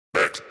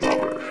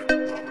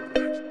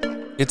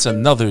It's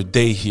another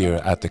day here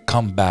at the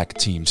Comeback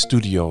Team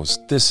Studios.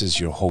 This is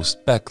your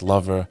host, Bek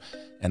Lover,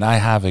 and I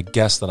have a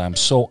guest that I'm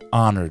so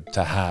honored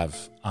to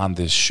have on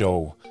this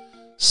show.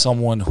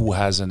 Someone who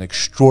has an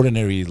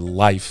extraordinary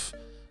life,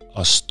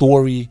 a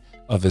story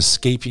of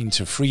escaping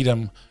to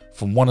freedom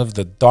from one of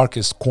the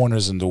darkest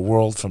corners in the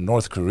world, from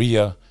North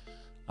Korea.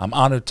 I'm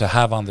honored to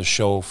have on the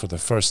show for the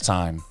first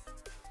time,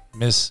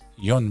 Miss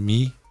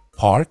Yeonmi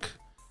Park.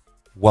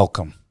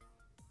 Welcome.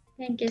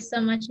 Thank you so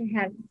much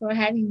for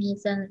having me.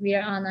 It's a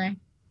real honor.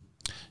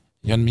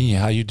 Yeonmi,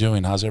 how you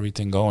doing? How's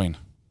everything going?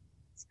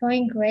 It's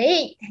going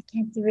great. I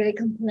can't really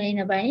complain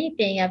about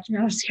anything after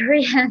North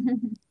Korea.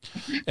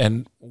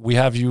 And we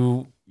have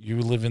you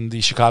live in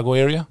the Chicago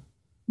area?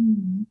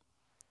 Mhm.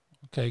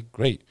 Okay,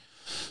 great.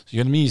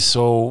 Yeonmi,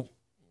 so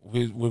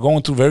we're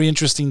going through very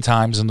interesting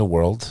times in the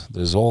world.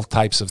 There's all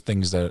types of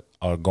things that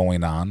are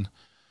going on.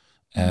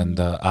 And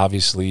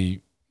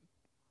obviously,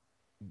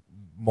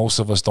 most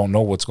of us don't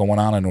know what's going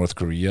on in North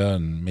Korea,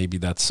 and maybe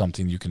that's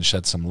something you can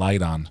shed some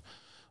light on.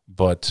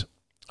 But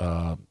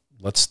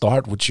let's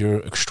start with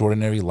your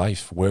extraordinary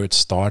life, where it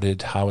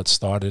started, how it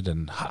started,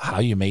 and how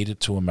you made it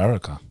to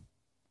America.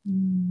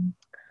 Mm.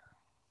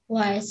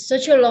 Well, it's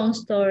such a long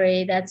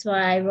story. That's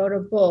why I wrote a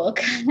book.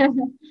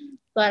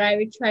 But I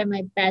will try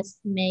my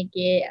best to make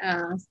it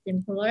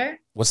simpler.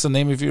 What's the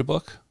name of your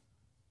book?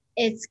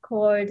 It's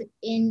called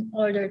In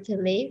Order to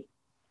Live.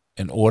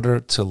 In Order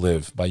to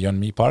Live by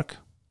Yeonmi Park.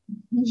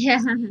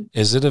 Yeah,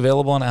 Is it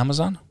available on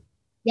Amazon?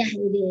 yeah,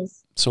 it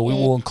is. So we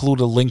will include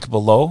a link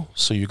below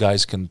so you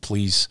guys can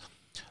please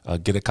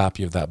get a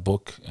copy of that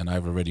book. And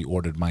I've already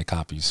ordered my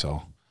copy.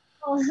 So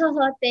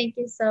Oh, thank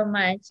you so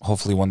much.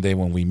 hopefully one day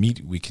when we meet,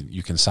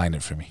 you can sign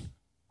it for me.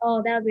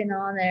 Oh, that would be an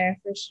honor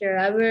for sure.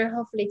 I will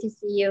hopefully to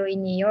see you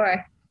in New York.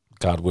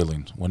 God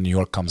willing, when New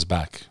York comes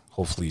back,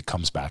 hopefully it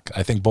comes back.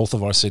 I think both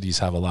of our cities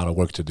have a lot of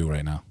work to do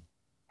right now.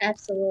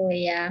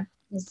 Absolutely, yeah.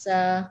 It's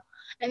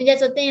I mean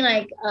that's the thing.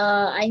 Like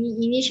I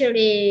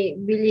initially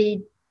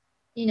really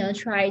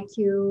try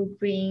to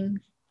bring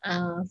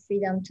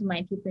freedom to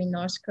my people in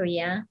North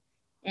Korea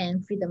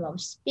and freedom of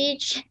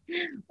speech,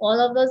 all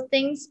of those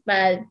things.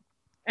 But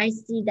I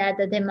see that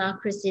the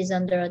democracy is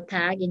under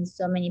attack in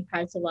so many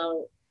parts of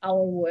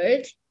our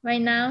world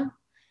right now.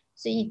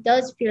 So it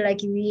does feel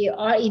like we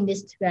are in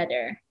this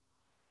together.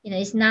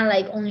 It's not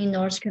like only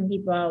North Korean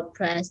people are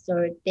oppressed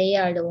or they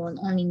are the one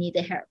only need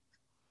the help.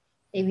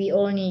 We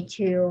all need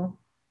to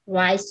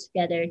rise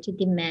together to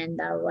demand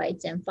our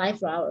rights and fight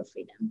for our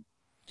freedom.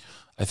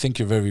 I think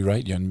you're very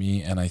right,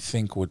 Yeonmi, and I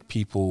think what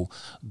people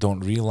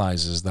don't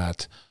realize is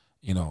that,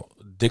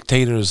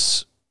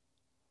 dictators,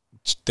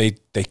 they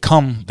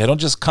don't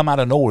just come out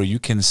of nowhere. You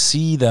can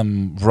see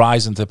them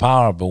rise into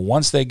power, but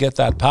once they get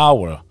that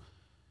power,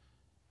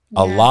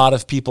 a Yeah, lot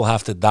of people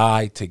have to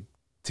die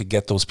to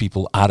get those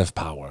people out of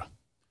power.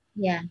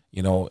 yeah,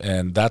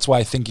 And that's why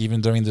I think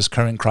even during this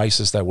current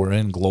crisis that we're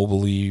in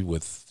globally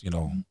with,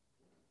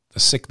 the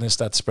sickness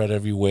that spread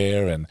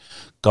everywhere and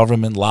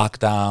government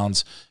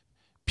lockdowns,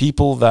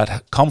 people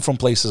that come from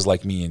places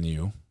like me and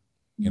you,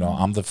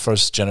 I'm the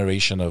first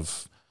generation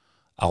of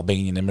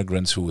Albanian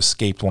immigrants who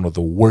escaped one of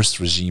the worst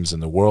regimes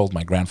in the world.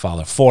 My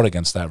grandfather fought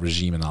against that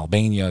regime in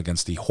Albania,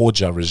 against the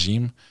Hoxha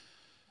regime.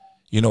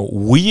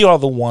 We are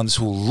the ones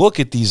who look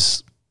at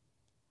these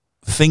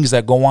things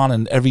that go on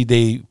in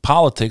everyday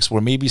politics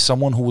where maybe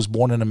someone who was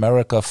born in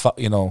America,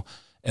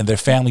 and their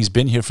family's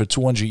been here for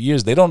 200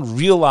 years, they don't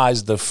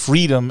realize the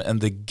freedom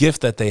and the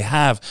gift that they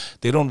have.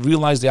 They don't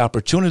realize the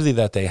opportunity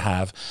that they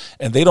have.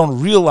 And they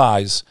don't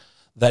realize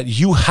that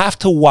you have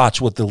to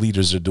watch what the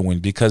leaders are doing,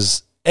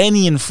 because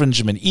any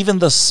infringement, even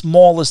the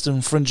smallest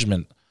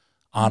infringement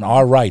on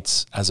our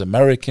rights as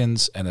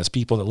Americans and as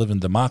people that live in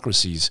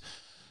democracies,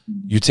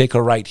 you take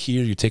a right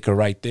here, you take a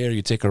right there,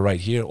 you take a right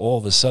here, all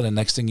of a sudden,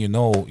 next thing you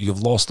know,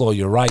 you've lost all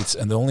your rights.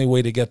 And the only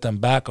way to get them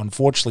back,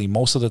 unfortunately,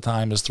 most of the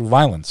time is through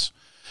violence.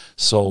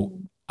 So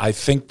I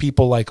think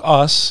people like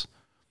us,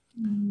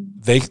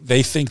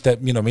 they think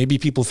that, maybe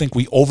people think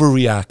we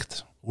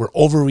overreact. We're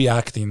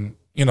overreacting,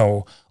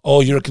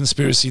 oh, you're a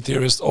conspiracy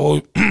theorist.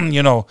 Oh,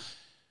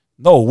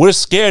 no, we're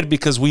scared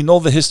because we know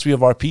the history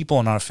of our people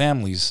and our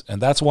families.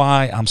 And that's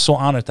why I'm so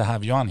honored to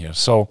have you on here.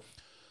 So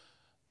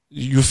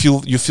you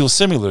feel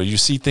similar. You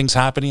see things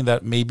happening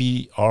that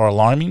maybe are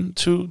alarming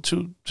to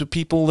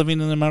people living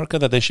in America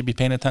that they should be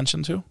paying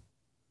attention to.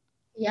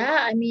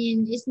 yeah. I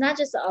mean, it's not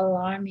just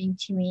alarming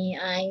to me.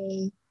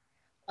 I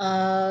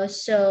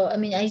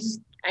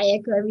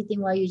echo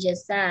everything what you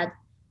just said.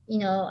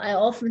 I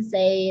often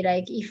say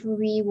like if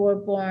we were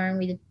born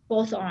with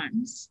both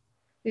arms,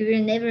 we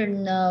will never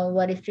know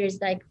what it feels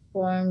like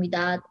born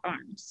without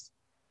arms.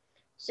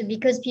 So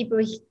because people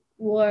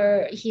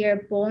were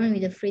here born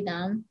with the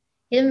freedom,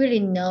 they don't really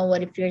know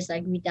what it feels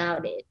like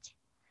without it.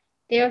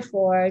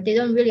 Therefore, they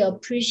don't really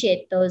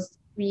appreciate those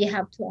we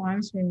have two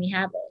arms when we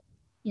have it.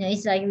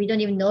 It's like we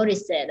don't even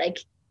notice it. Like,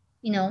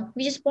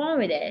 we just born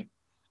with it.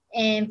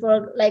 And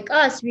for like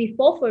us, we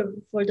fall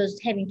for those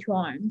having two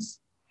arms.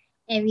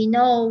 And we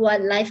know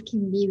what life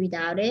can be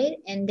without it.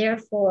 And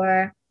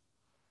therefore,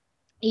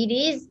 it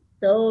is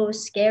so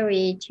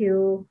scary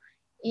to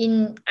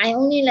I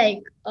only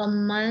like a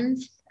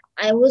month.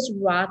 I was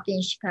robbed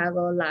in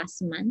Chicago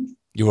last month.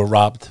 You were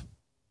robbed?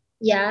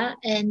 Yeah,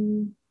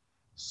 and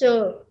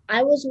so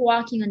I was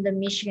walking on the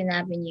Michigan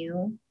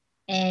Avenue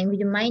and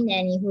with my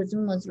nanny who's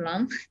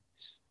Muslim,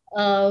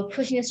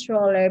 pushing a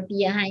stroller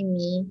behind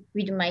me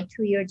with my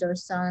 2 years old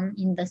son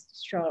in the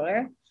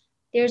stroller.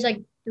 There's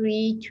like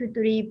three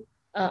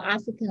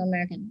African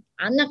American.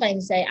 I'm not going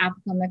to say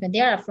African American. They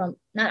are from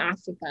not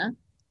Africa.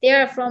 They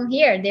are from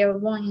here. They were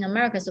born in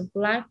America. So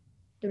black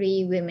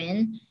three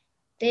women.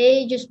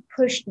 They just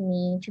pushed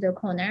me to the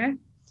corner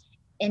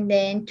and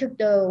then took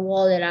the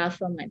wallet out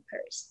from my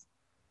purse.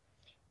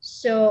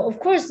 So of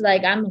course,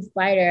 like I'm a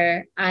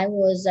fighter. I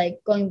was like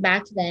going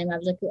back to them. I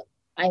was like,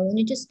 I want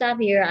you to stop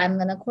here. I'm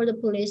gonna call the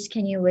police.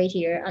 Can you wait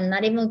here? I'm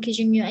not even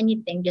accusing you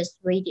anything. Just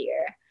wait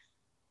here.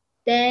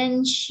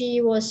 Then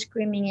she was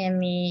screaming at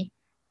me.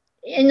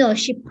 You know,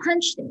 she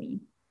punched me.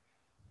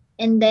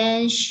 And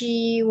then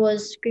she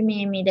was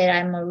screaming at me that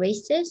I'm a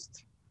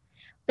racist.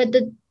 But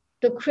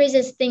the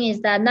craziest thing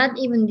is that not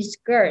even these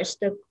girls,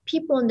 the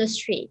people on the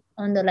street,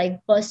 on the like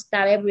bus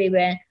stop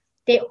everywhere,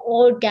 they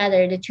all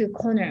gathered to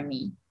corner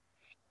me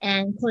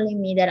and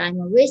calling me that I'm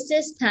a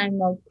racist, I'm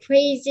a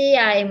crazy,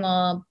 I'm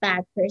a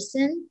bad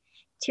person,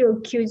 to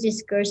accuse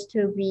these girls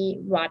to be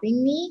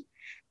robbing me.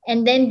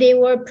 And then they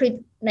were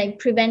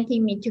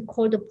preventing me to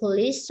call the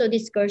police so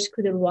these girls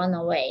could run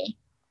away.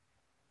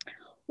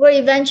 Well,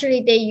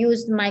 eventually they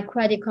used my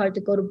credit card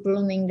to go to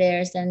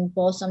Bloomingdale's and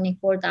bought something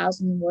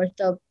 4,000 worth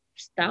of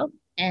stuff.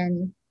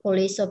 And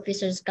police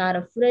officers got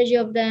a footage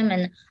of them,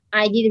 and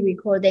I did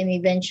record them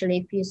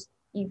eventually.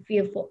 If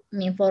you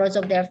photos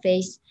of their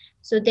face,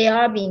 so they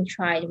are being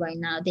tried right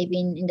now. They've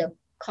been in the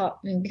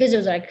cop because it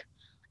was like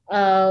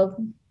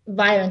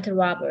violent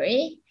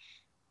robbery.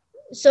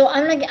 So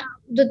I'm like,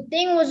 the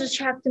thing was a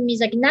shock to me is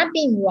like not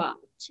being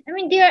robbed. I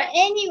mean,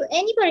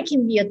 anybody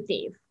can be a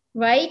thief,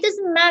 right? It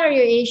doesn't matter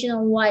you're Asian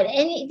or white.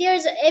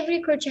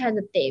 Every culture has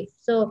a thief.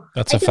 So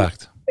that's a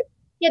fact.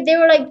 Yeah, they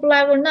were like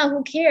black or not,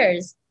 who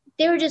cares?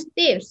 They were just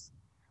thieves.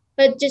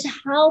 But just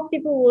how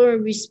people were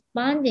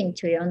responding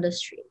to it on the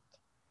street,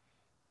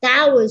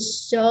 that was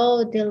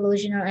so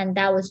delusional and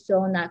that was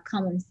so not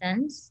common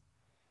sense.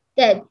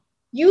 That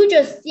you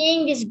just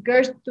seeing these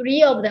girls,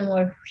 three of them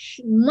were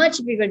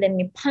much bigger than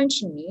me,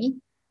 punching me,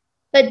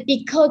 but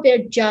because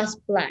they're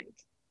just black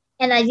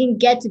and I didn't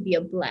get to be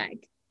a black,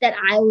 that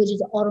I was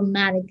just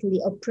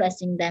automatically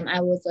oppressing them.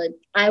 I was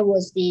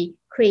the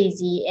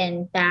crazy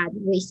and bad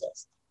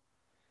racist,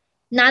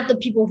 not the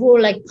people who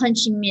were like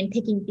punching me and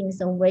taking things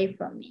away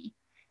from me.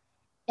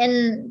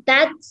 And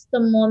that's the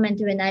moment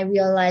when I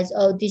realized,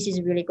 oh, this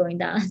is really going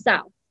down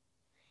south.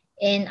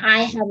 And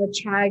I have a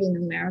child in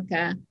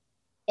America,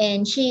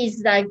 and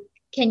he's like,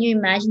 can you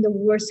imagine the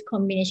worst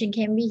combination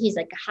can be? He's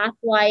like half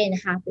white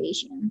and half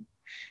Asian.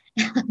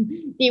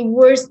 The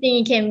worst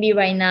thing it can be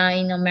right now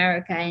in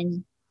America.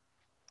 And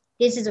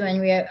this is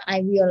when I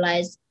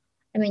realized,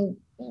 I mean,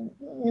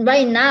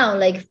 right now,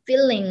 like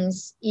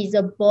feelings is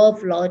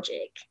above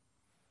logic.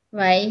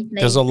 Right?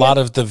 Like, there's a lot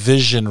of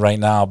division right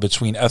now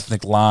between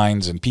ethnic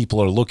lines, and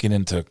people are looking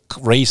into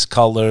race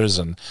colors,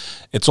 and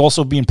it's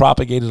also being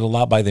propagated a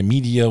lot by the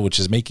media, which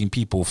is making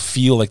people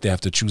feel like they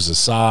have to choose a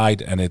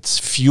side, and it's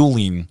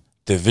fueling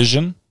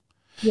division,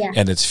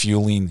 and it's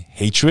fueling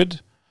hatred.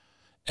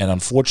 And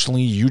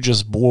unfortunately, you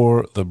just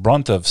bore the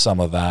brunt of some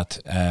of that,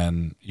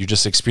 and you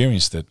just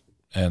experienced it.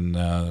 And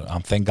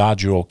thank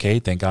God you're okay.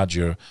 Thank God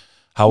you're.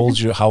 How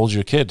old's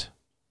your kid?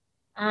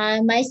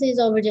 My son is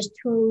over just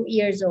 2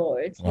 years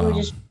old. Wow. He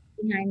was just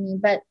behind me.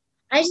 But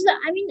I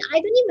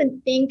don't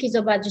even think it's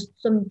about just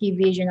some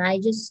division.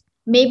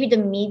 Maybe the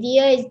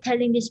media is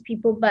telling these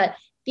people, but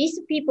these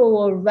people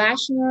were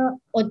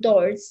rational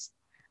adults.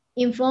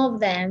 In front of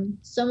them,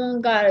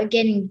 someone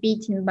getting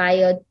beaten by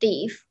a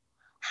thief.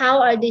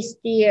 How are they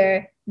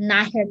still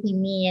not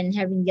helping me and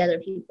helping the other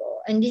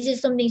people? And this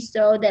is something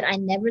so that I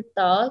never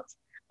thought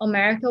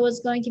America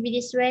was going to be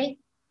this way.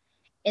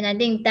 And I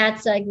think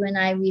that's like when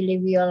I really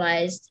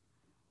realized,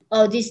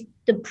 so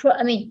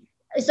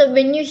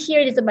when you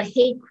hear this about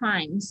hate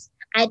crimes,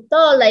 I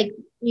thought like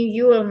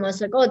you were almost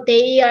like, oh,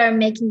 they are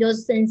making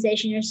those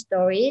sensational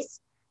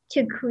stories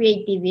to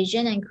create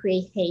division and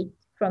create hate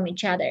from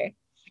each other.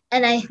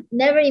 And I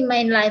never in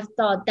my life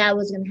thought that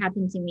was going to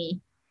happen to me.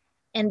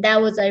 And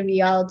that was a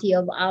reality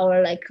of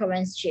our like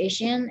current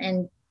situation.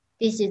 And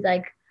this is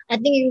like, I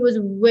think it was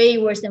way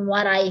worse than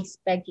what I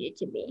expected it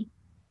to be.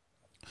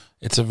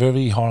 It's a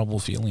very horrible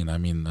feeling. I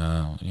mean,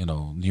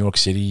 New York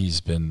City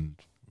has been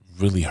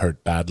really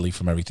hurt badly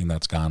from everything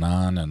that's gone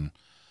on. And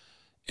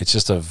it's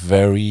just a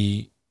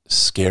very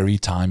scary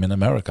time in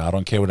America. I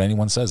don't care what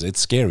anyone says. It's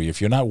scary. If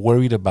you're not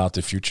worried about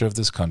the future of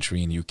this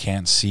country and you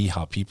can't see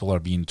how people are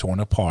being torn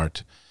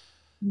apart,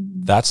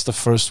 that's the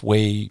first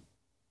way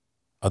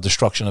a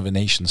destruction of a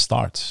nation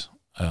starts.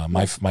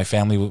 My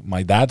family,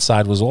 my dad's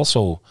side was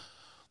also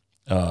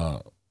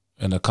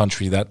in a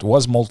country that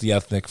was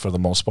multi-ethnic for the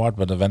most part,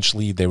 but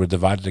eventually they were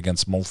divided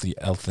against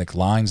multi-ethnic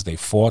lines. They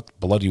fought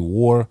bloody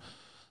war.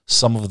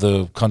 some of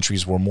the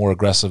countries were more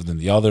aggressive than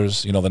the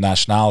others, the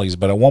nationalities.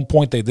 But at one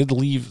point they did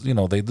leave,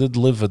 they did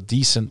live a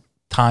decent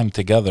time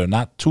together,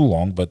 not too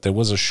long, but there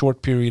was a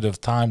short period of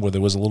time where there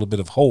was a little bit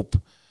of hope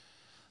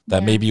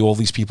that maybe all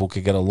these people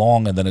could get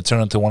along, and then it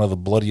turned into one of the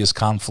bloodiest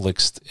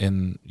conflicts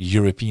in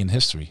European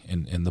history,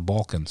 in the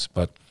Balkans.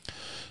 But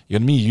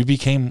Yeon-mi, you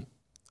became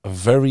a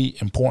very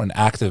important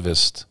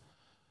activist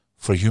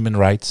for human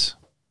rights.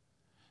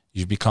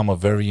 You've become a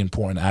very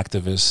important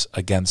activist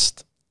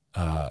against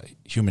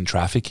human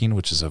trafficking,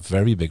 which is a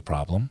very big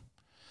problem.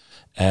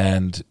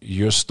 And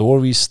your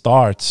story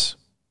starts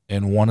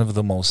in one of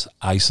the most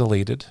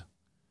isolated,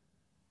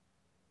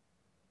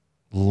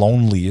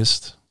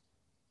 loneliest,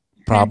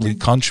 probably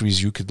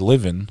countries you could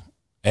live in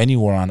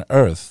anywhere on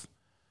earth.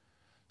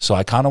 So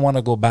I kind of want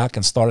to go back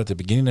and start at the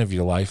beginning of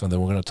your life, and then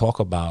we're going to talk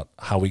about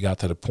how we got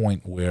to the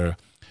point where,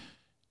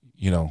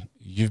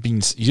 you've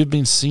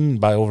been seen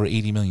by over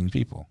 80 million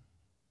people.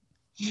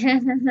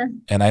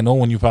 And I know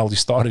when you probably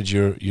started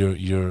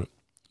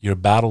your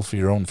battle for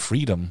your own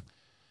freedom,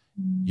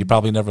 you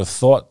probably never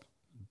thought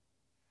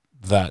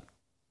that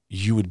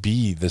you would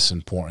be this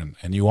important,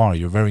 and you are.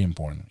 You're very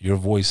important. Your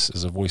voice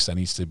is a voice that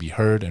needs to be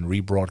heard and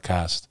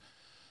rebroadcast,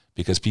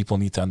 because people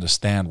need to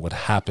understand what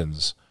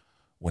happens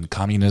when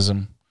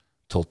communism,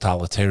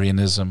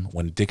 totalitarianism,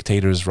 when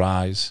dictators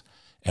rise,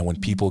 and when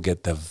people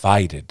get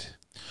divided.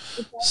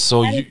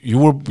 So you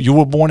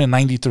were born in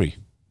 93.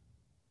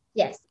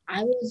 Yes,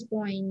 I was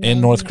born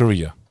in North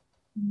Korea.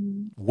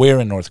 Where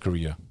in North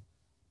Korea?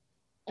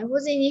 I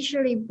was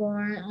initially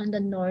born on the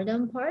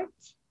northern part.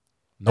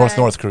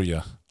 North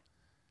Korea.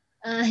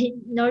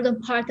 Northern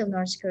part of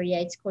North Korea.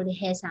 It's called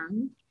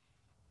Haesang.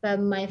 But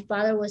my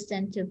father was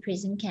sent to a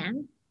prison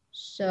camp.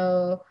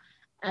 So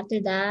after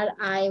that,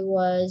 I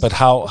was. But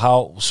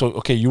how? So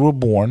okay, you were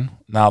born.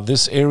 Now,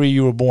 this area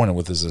you were born in,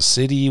 was it a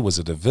city? Was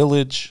it a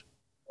village?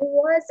 It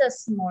was a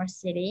small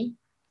city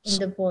in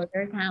the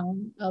border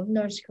town of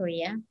North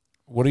Korea.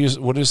 What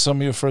are some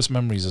of your first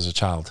memories as a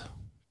child?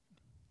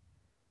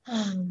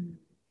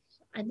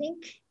 I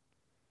think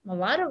a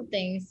lot of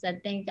things. I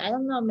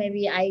don't know,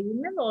 maybe I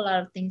remember a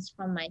lot of things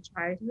from my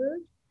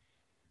childhood.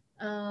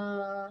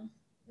 Everything.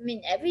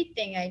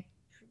 I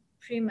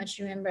pretty much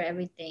remember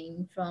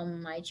everything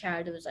from my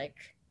childhood. Like,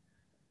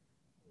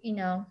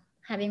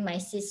 having my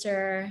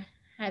sister,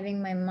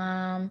 having my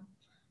mom,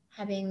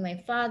 having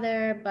my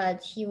father,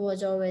 but he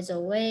was always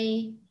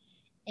away.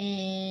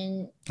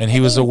 And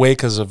he was away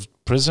because of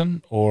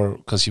prison, or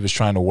because he was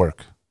trying to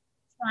work?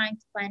 Trying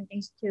to find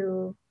things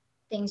to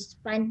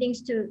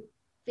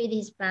feed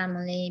his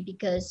family,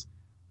 because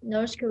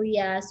North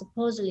Korea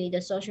supposedly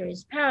the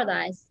socialist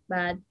paradise,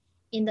 but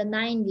in the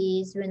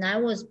 90s when I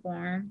was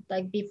born,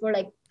 I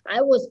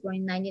was born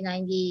in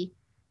 1990,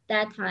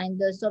 that time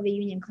the Soviet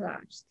Union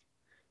collapsed.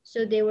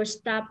 So they were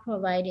stopped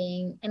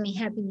helping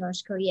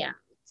North Korea.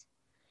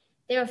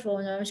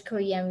 Therefore, North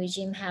Korean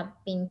regime have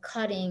been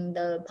cutting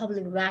the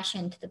public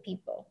ration to the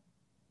people.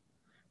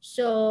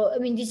 So,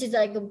 this is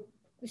like a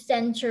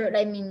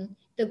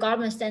the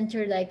government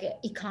centered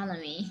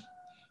economy.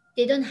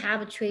 They don't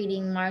have a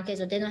trading market,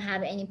 or they don't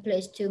have any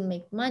place to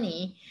make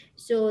money.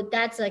 So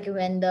that's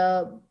when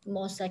the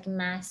most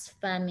mass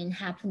famine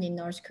happened in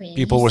North Korea.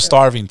 People were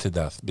starving to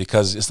death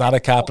because it's not a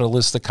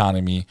capitalist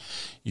economy.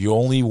 You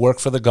only work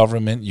for the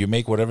government. You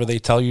make whatever they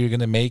tell you you're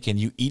going to make, and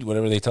you eat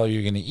whatever they tell you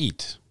you're going to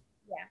eat.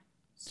 Yeah.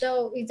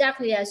 So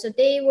exactly, yeah. So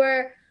they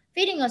were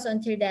feeding us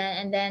until then,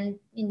 and then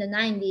in the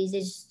 90s,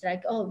 it's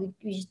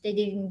just they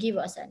didn't give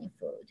us any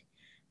food.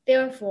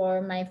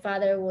 Therefore, my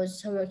father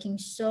was working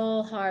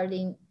so hard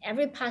in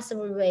every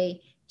possible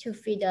way to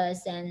feed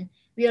us, and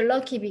we are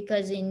lucky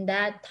because in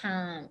that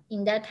time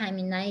in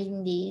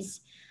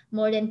 90s,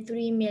 more than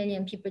 3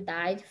 million people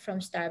died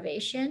from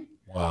starvation.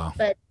 Wow!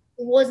 But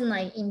it wasn't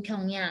in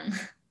Pyongyang.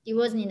 It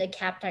wasn't in the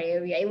capital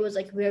area. It was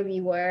where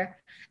we were,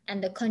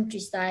 and the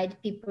countryside.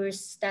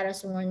 People's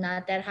status were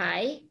not that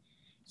high.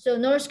 So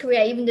North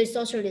Korea, even the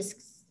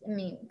socialist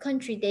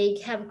country, they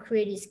have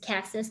created this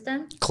caste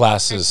system.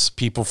 Classes,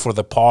 people for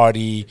the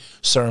party,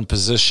 certain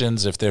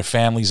positions. If their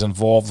family's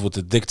involved with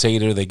the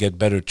dictator, they get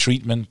better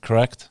treatment,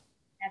 correct?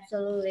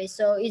 Absolutely.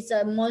 So it's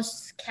a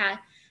most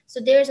caste. So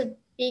there's a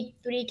big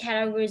 3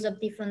 categories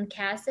of different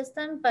caste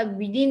system, but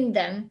within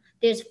them,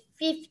 there's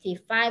 50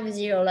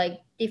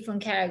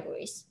 different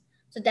categories.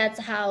 So that's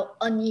how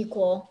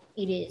unequal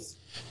it is.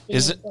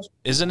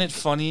 Isn't it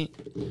funny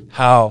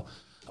how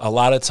a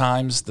lot of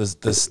times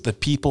the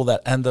people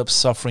that end up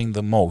suffering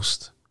the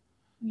most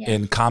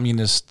in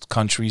communist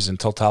countries and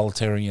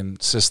totalitarian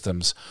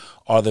systems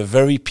are the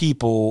very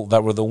people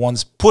that were the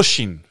ones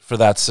pushing for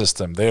that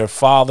system. Their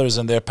fathers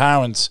and their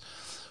parents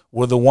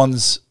were the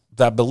ones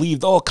that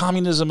believed,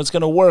 communism, it's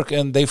going to work.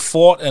 And they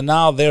fought, and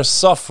now they're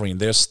suffering.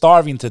 They're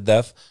starving to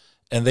death,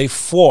 and they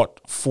fought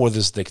for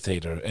this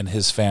dictator and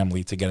his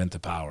family to get into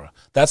power.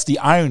 That's the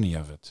irony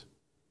of it.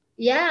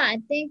 Yeah, I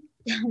think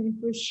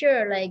for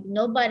sure,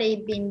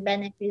 nobody been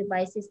benefited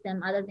by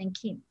system other than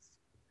Kim's.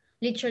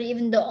 Literally,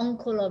 even the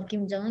uncle of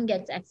Kim Jong Un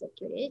gets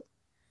executed.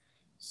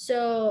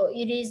 So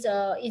it's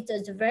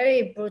a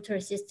very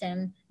brutal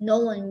system. No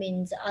one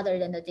wins other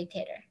than the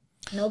dictator.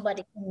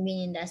 Nobody can win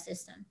in that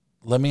system.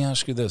 Let me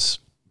ask you this.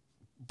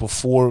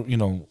 Before,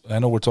 I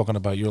know we're talking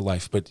about your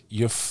life, but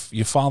your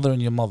father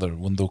and your mother,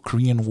 when the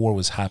Korean War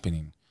was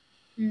happening,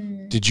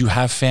 did you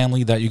have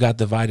family that you got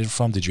divided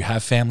from? Did you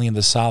have family in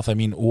the South? I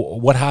mean,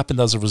 what happened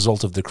as a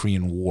result of the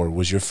Korean War?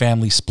 Was your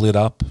family split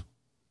up?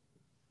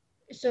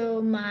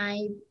 So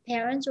my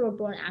parents were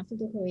born after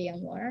the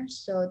Korean War.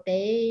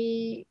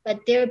 But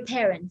their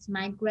parents,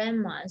 my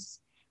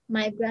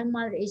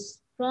grandmother is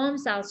from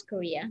South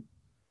Korea,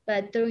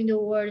 but during the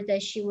war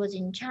that she was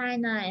in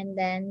China and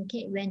then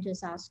went to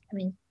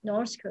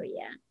North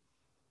Korea,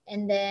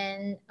 and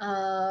then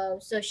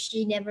so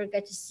she never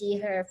got to see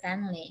her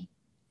family,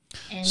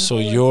 and So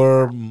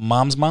your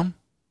mom's mom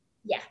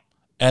yeah.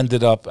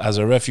 ended up as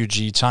a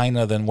refugee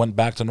China, then went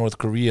back to North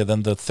Korea,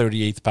 then the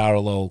 38th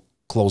parallel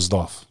closed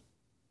off.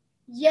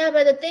 Yeah,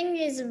 but the thing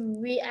is,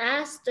 we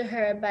asked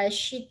her, but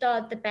she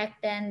thought that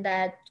back then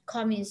that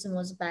communism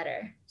was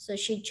better, so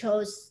she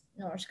chose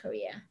North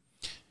Korea.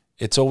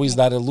 It's always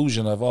that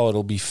illusion of, oh,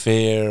 it'll be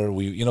fair.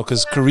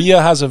 Because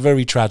Korea has a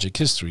very tragic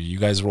history. You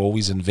guys were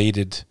always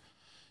invaded.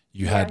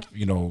 You had,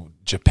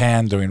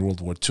 Japan during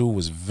World War II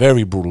was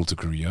very brutal to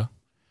Korea.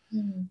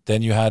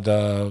 Then you had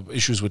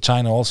issues with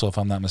China also, if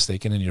I'm not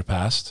mistaken, in your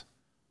past.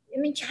 I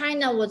mean,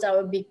 China was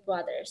our big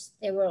brothers.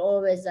 They were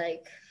always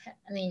like,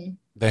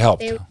 they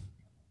helped.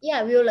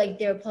 We were like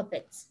their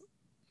puppets.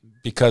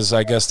 Because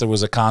I guess there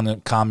was a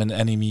common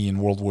enemy in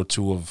World War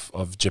II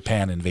of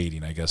Japan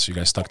invading. I guess you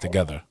guys stuck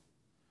together.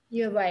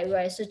 You're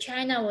right. So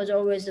China was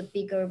always a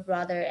bigger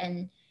brother,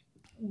 and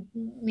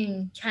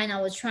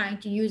China was trying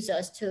to use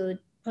us to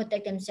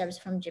protect themselves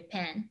from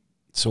Japan.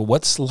 So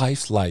what's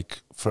life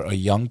like for a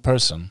young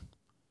person?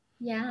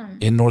 Yeah.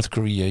 In North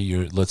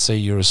Korea, let's say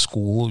you're a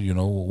school,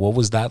 what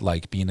was that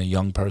like being a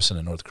young person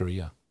in North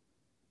Korea?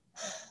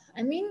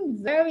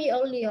 Very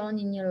early on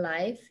in your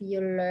life,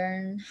 you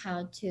learn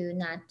how to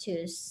not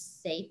to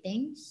say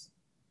things.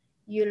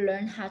 You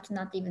learn how to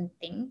not even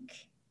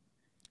think.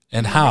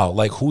 And how?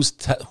 Like, who's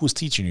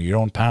teaching you? Your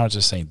own parents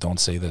are saying, don't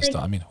say this.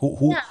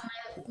 Who? Yeah,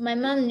 my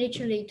mom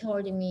literally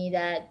told me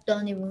that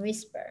don't even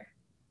whisper.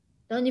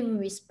 Don't even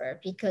whisper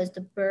because the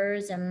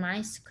birds and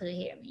mice could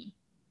hear me.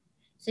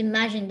 So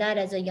imagine that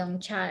as a young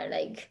child,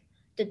 like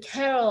the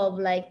terror of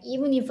like,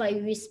 even if I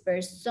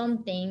whisper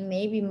something,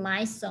 maybe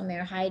mice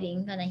somewhere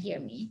hiding gonna hear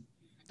me.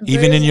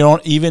 Even in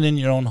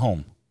your own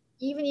home.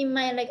 Even in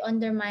my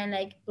under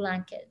my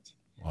blanket.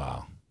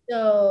 Wow.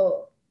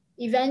 So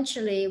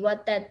eventually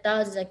what that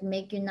does is like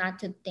make you not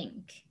to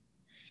think.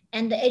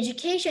 And the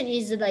education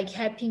is like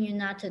helping you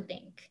not to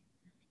think.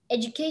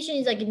 Education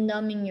is like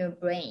numbing your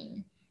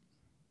brain.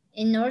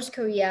 In North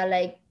Korea,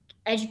 like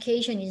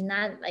education is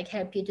not like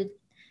help you to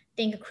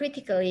think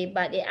critically,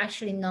 but it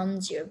actually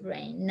numbs your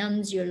brain,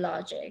 numbs your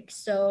logic.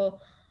 So,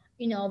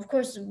 of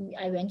course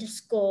I went to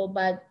school,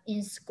 but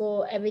in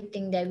school,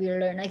 everything that we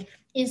learn, like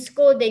in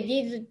school, they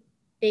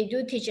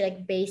do teach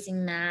like basic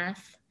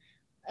math,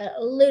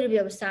 a little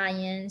bit of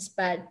science,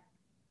 but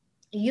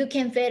you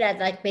can fail at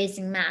like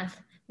basic math,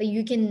 but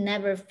you can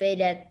never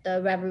fail at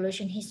the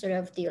revolution history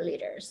of the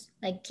leaders,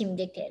 like Kim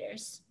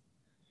dictators.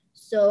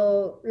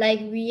 So like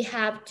we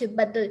have to,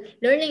 but the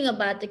learning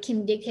about the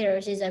Kim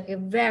dictators is like a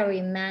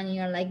very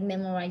manual, like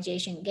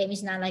memorization game.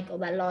 It's not like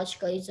about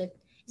logical. It's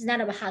not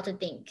about how to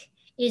think.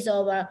 It's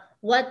about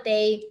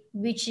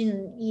which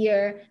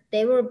year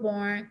they were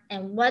born,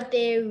 and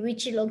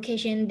which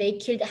location they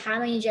killed, how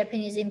many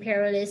Japanese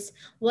imperialists,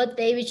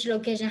 which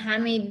location, how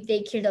many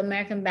they killed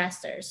American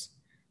bastards.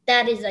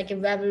 That is like a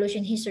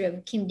revolution history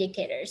of Kim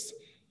dictators.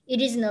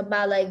 It isn't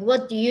about like,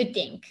 what do you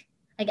think?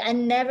 Like I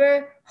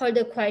never heard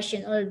a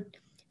question or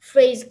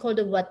phrase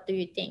called "what do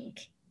you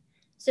think?"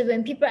 So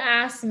when people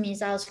ask me in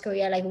South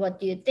Korea, like, what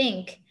do you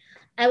think?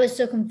 I was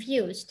so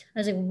confused. I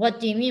was like, what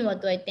do you mean?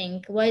 What do I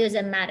think? Why does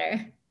it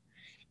matter?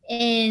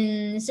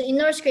 And so in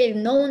North Korea,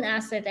 no one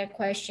asked like that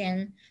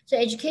question. So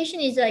education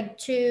is like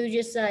to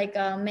just like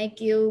make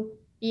you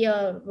be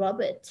a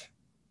robot.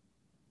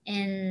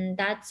 And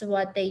that's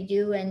what they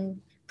do,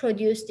 and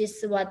produce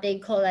this, what they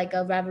call like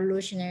a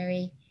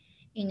revolutionary,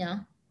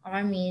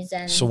 armies.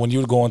 And so when you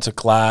would go into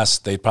class,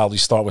 they'd probably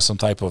start with some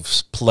type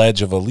of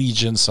pledge of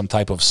allegiance, some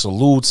type of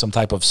salute, some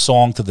type of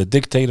song to the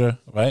dictator,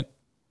 right?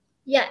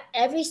 Yeah,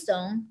 every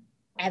song,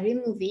 every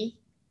movie,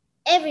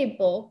 every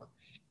book,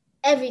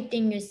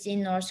 everything you see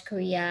in North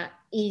Korea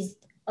is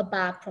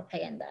about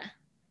propaganda.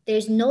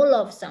 There's no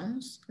love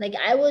songs. Like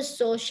I was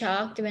so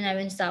shocked when I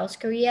went to South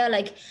Korea.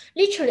 Like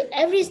literally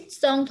every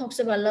song talks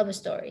about love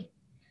story,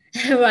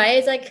 right?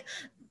 It's like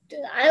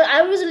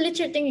I was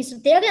literally thinking, so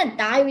they're gonna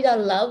die without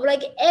love.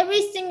 Like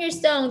every single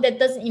song that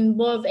doesn't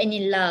involve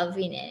any love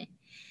in it.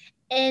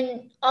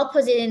 And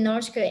opposite in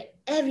North Korea,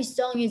 every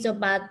song is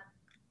about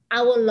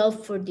our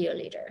love for dear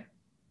leader.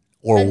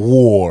 Or but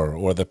war,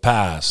 or the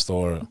past,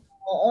 or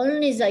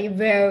only is like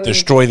very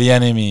destroy the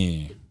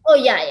enemy. Oh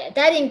yeah,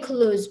 that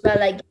includes, but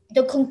like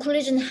the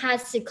conclusion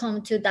has to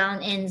come to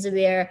down ends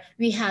where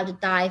we have to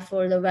die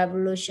for the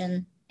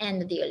revolution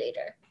and the dear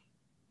leader.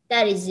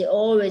 That is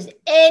always,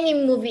 any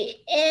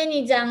movie,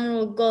 any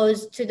genre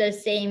goes to the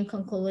same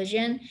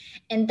conclusion.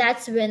 And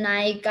that's when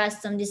I got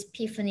some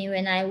epiphany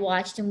when I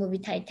watched the movie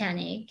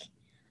Titanic.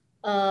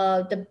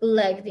 The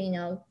black,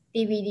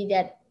 DVD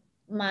that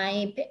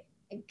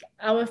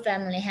our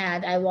family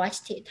had. I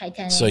watched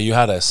Titanic. So you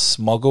had a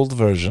smuggled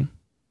version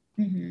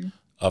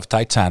of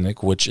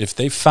Titanic, which if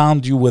they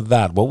found you with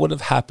that, what would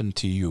have happened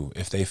to you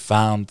if they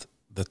found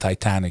the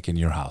Titanic in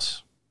your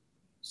house?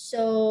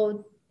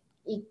 So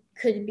it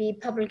could be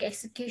public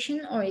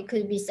execution or it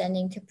could be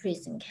sending to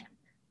prison camp.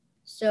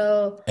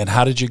 So. And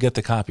how did you get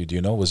the copy? Do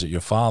you know? Was it your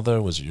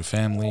father? Was it your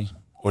family?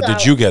 Or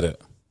did you get it?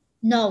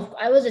 No,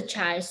 I was a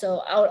child.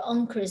 So our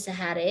uncles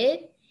had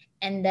it.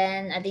 And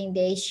then I think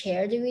they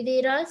shared it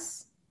with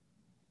us.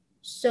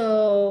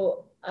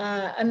 So,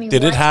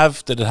 Did it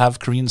have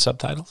Korean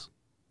subtitles?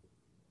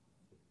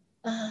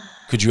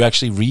 Could you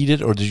actually read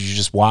it, or did you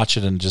just watch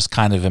it and just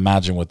kind of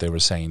imagine what they were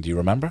saying? Do you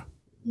remember?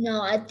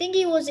 No, I think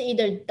it was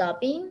either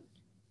dubbing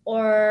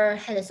or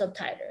had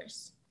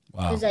subtitles.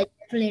 Wow. Because I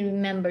definitely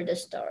remember the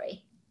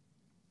story.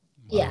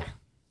 Wow. Yeah.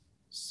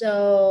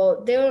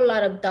 So there were a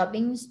lot of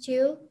dubbings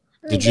too.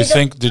 Did you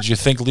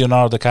think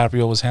Leonardo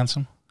DiCaprio was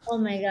handsome? Oh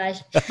my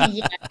gosh.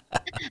 Yeah.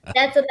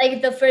 That's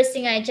like the first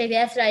thing I checked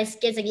after I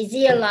sketched, like, is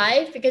he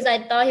alive? Because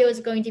I thought he was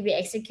going to be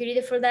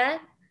executed for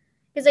that.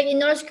 Because like in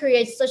North Korea,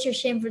 it's such a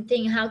shameful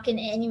thing. How can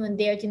anyone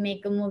dare to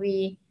make a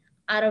movie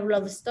out of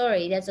love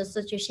story? That's just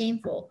such a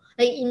shameful.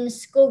 Like in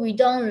school, we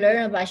don't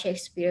learn about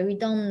Shakespeare. We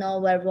don't know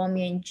what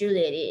Romeo and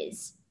Juliet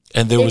is.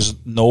 And there was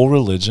no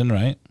religion,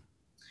 right?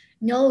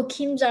 No,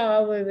 Kims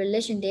are our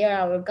religion. They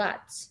are our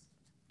gods.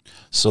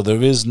 So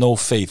there is no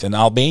faith. And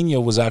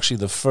Albania was actually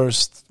the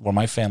first, where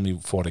my family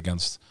fought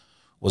against,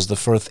 was the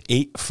first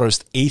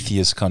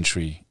atheist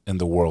country in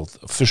the world.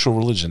 Official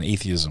religion,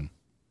 atheism.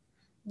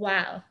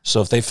 Wow.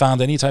 So if they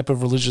found any type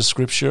of religious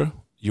scripture,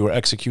 you were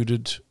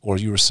executed or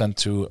you were sent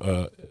to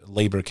a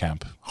labor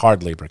camp,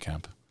 hard labor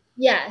camp.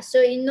 Yeah.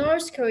 So in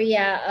North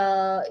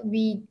Korea,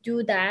 we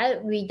do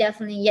that. We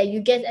definitely, you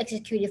get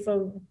executed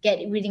for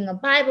reading a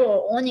Bible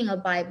or owning a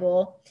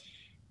Bible.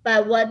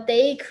 But what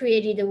they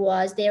created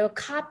was they were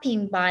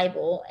copying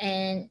Bible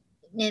and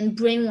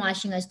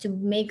brainwashing us to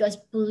make us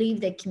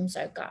believe that Kims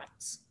are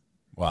gods.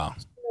 Wow.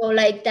 So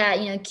like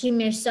that,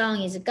 Kim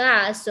Il-sung is a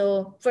god.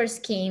 So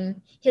first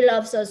Kim, he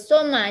loves us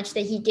so much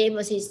that he gave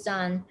us his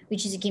son,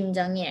 which is Kim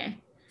Jong-il.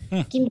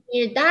 Kim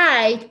Jong-il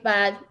died,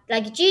 but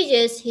like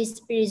Jesus, his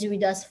spirit is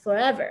with us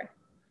forever.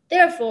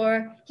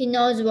 Therefore, he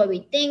knows what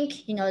we think.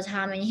 He knows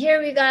how many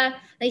hair we got.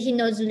 Like he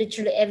knows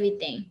literally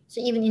everything.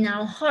 So even in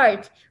our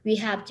heart, we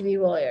have to be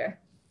royal.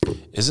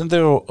 Isn't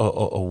there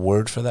a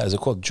word for that? Is it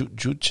called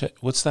juche?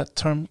 What's that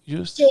term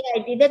used?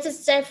 That's a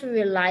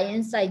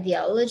self-reliance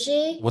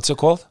ideology. What's it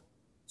called?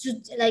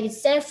 Like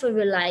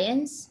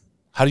self-reliance.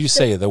 How do you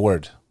say the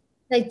word?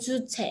 Like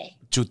jute.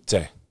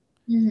 Jute.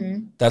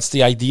 That's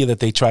the idea that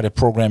they try to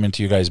program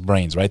into you guys'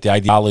 brains, right? The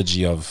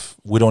ideology of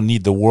we don't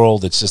need the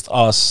world, it's just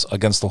us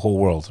against the whole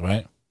world,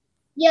 right?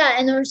 Yeah,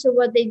 and also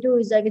what they do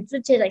is like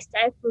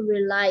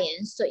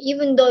self-reliance. So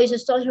even though it's a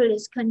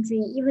socialist country,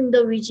 even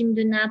though regime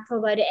do not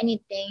provide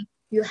anything,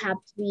 you have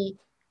to be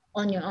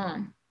on your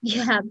own.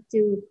 You have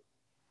to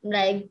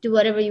do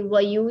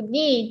what you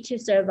need to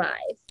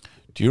survive.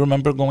 Do you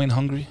remember going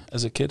hungry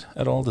as a kid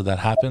at all? Did that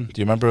happen? Do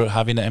you remember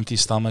having an empty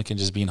stomach and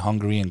just being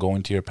hungry and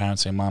going to your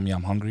parents saying, "Mommy,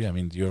 I'm hungry"? I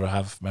mean, do you ever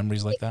have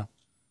memories like that?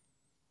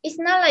 It's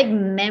not like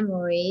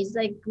memories.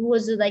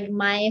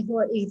 My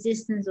whole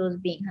existence was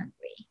being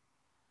hungry.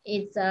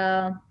 It's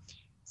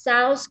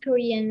South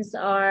Koreans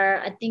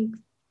are, I think,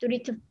 3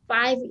 to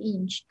 5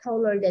 inch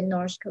taller than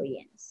North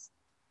Koreans.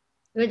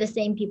 We're the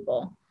same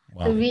people.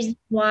 Wow. The reason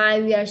why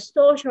we are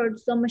so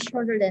short, so much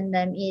shorter than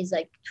them is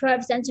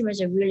 12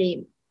 centimeters, a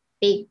really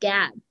big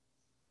gap.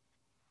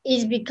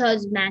 Is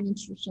because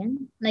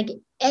malnutrition. Like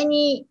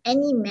any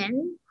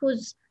man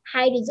whose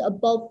height is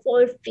above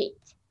 4 feet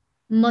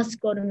must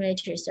go to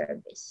military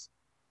service.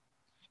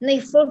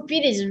 4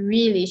 feet is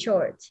really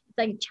short. It's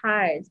like a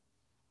child.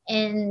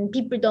 And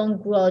people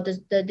don't grow.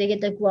 They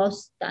get the growth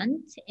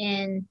stunt.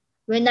 And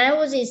when I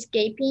was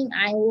escaping,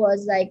 I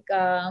was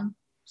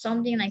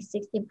something like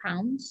 60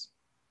 pounds.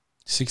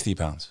 60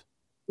 pounds?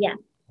 Yeah.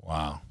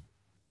 Wow.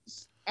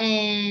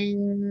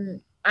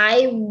 And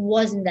I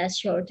wasn't that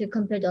short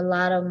compared to a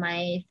lot of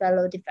my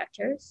fellow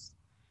defectors.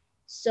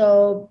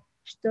 So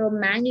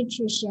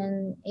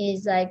malnutrition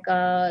is that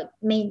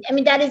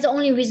is the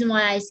only reason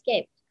why I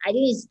escaped. I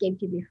didn't escape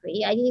to be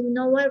free. I didn't even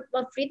know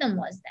what freedom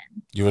was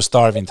then. You were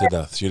starving to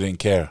death. You didn't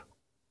care.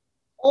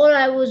 All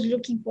I was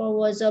looking for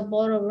was a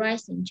bowl of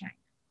rice in China.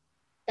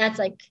 That's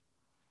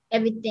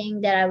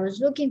everything that I was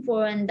looking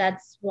for, and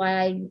that's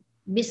why I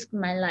risked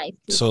my life.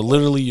 So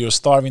literally you're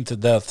starving to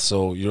death.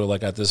 So you're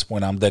at this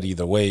point, I'm dead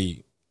either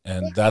way.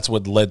 And that's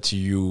what led to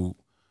you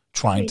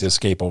trying to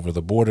escape over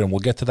the border. And we'll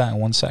get to that in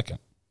 1 second.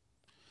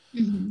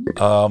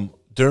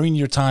 During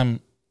your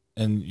time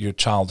in your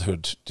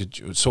childhood,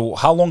 so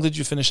how long did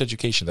you finish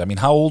education? I mean,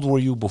 how old were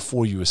you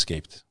before you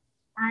escaped?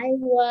 I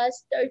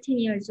was 13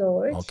 years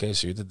old. Okay,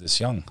 so you did this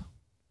young.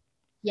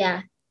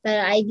 Yeah. but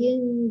I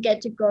didn't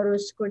get to go to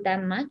school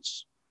that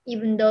much.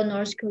 Even though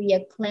North Korea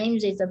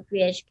claims it's a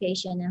free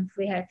education and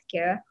free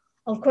healthcare,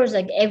 of course,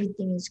 like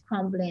everything is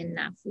crumbling and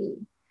not free.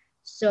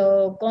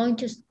 So going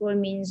to school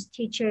means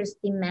teachers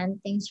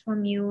demand things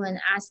from you and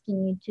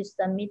asking you to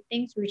submit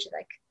things, which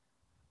like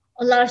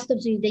a lot of stuff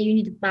that you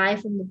need to buy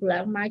from the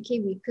black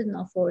market. We couldn't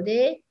afford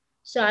it.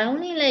 So I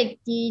only like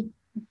did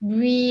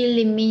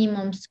really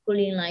minimum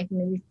schooling, like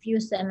maybe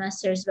few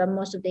semesters, but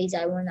most of the days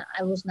I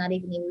was not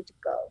even able to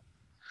go.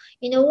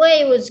 In a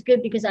way, it was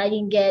good because I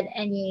didn't get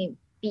any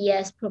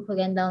BS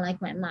propaganda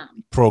like my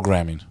mom.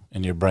 Programming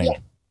in your brain. Yeah.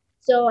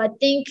 So I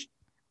think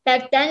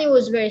back then it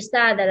was very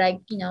sad that like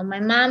my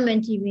mom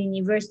went to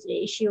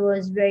university. She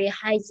was very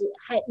high.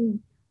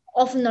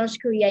 Often in North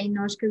Korea,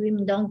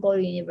 women don't go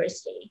to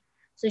university.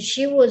 So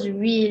she was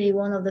really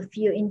one of the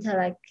few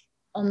intellect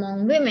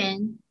among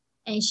women,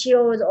 and she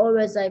was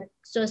always like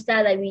so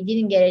sad that we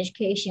didn't get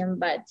education.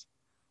 But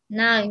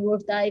now it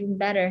worked out even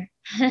better.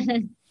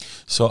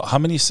 So how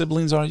many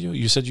siblings are you?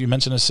 You said you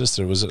mentioned a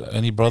sister. Was it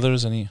any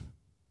brothers? Any?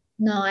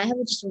 No, I have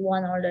just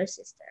one older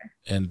sister.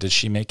 And did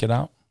she make it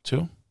out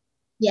too?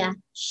 Yeah,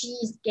 she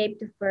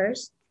escaped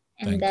first,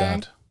 and Thank then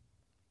God.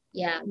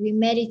 yeah, we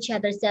met each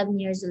other 7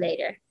 years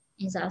later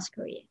in South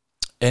Korea.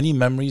 Any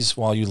memories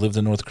while you lived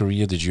in North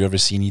Korea? Did you ever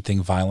see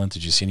anything violent?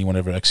 Did you see anyone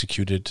ever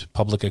executed?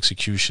 Public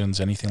executions?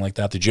 Anything like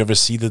that? Did you ever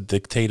see the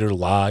dictator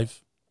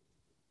live?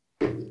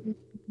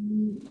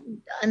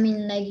 I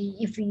mean, like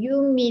if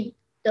you meet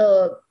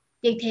the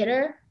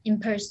dictator in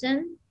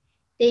person,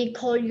 they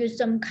call you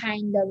some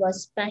kind of a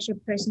special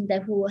person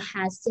that who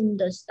has seen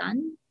the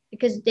sun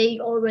because they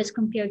always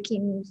compare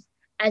Kim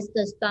as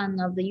the sun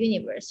of the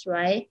universe,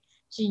 right?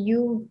 So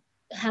you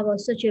have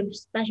such a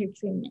special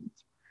treatment.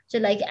 So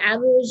like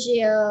average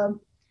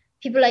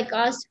people like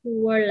us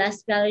who were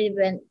less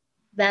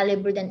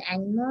valuable than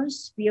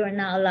animals, we are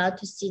not allowed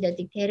to see the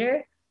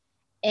dictator.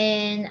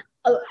 And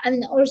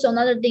also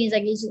another thing is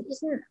like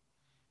isn't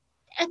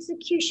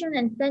execution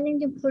and sending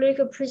to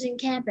political prison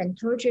camp and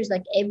torture is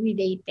like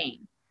everyday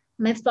thing.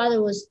 My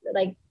father was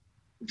like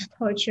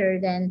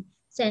tortured and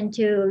sent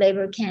to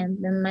labor camp,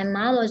 and my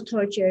mom was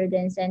tortured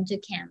and sent to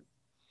camp.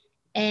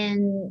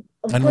 And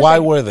of And course, why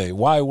were they?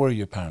 Why were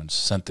your parents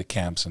sent to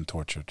camps and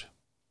tortured?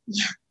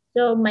 yeah.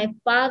 So my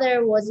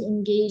father was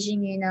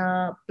engaging in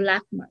a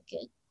black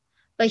market.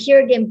 But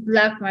here again,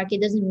 black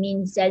market doesn't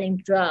mean selling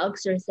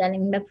drugs or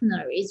selling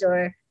weaponries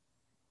or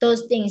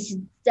those things.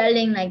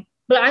 Selling like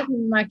black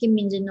market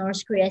means in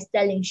North Korea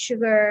selling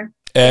sugar,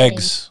 selling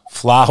Eggs,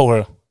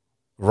 flour,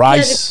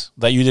 rice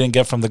that you didn't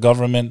get from the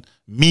government,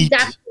 meat.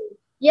 exactly.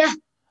 Yeah.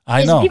 I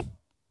It's know.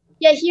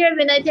 yeah, here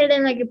when I tell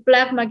them like a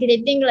black market,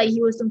 they think like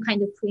he was some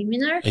kind of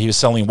criminal. He was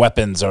selling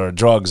weapons or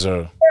drugs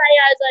or.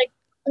 Yeah, it's like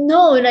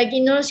no, like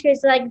in North Korea,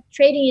 it's like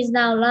trading is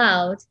not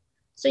allowed.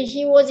 So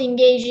he was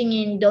engaging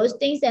in those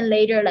things, and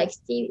later like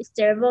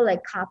silver,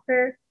 like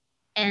copper,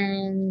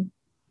 and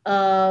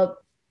uh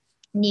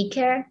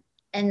nickel,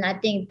 and I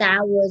think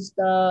that was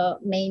the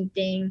main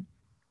thing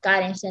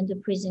got him sent to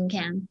prison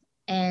camp,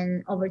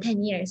 and over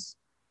 10 years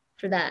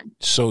for that.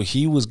 So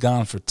he was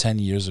gone for 10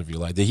 years of your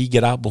life. Did he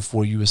get out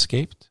before you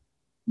escaped?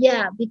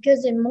 Yeah,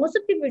 because most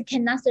of people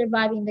cannot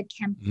survive in the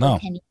camp for No.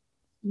 10 years.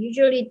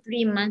 Usually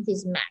 3 months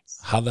is max.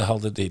 How the hell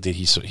did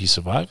he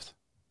survived?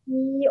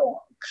 He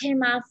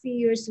came out a few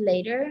years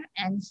later,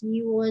 and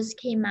he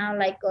came out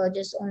like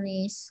just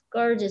only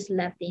skull just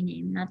left in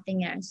him,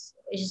 nothing else,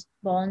 it's just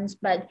bones.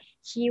 But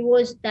he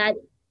was that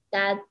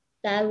that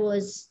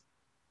was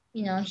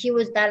he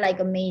was that like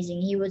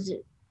amazing. He was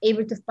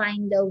able to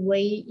find a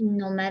way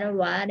no matter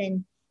what,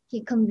 and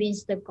he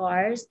convinced the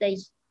cars that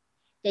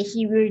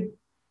he will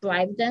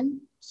drive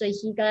them. So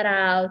he got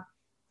out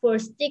for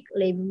sick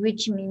leave,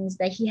 which means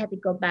that he had to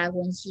go back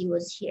once he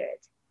was here.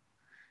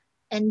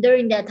 And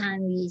during that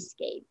time, we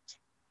escaped.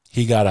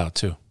 He got out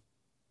too.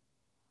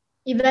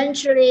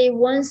 Eventually,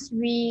 once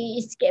we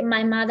escaped,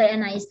 my mother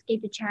and I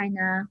escaped to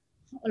China.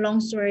 Long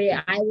story,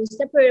 I was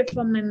separated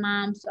from my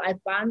mom, so I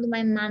found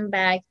my mom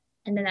back,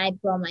 and then I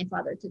brought my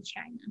father to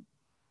China.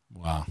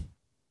 Wow.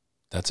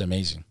 That's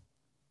amazing.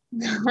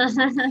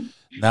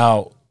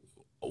 Now,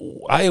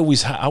 I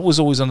was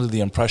always under the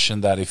impression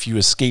that if you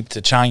escape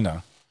to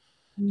China,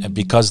 and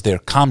because they're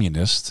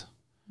communist,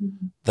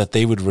 that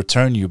they would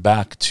return you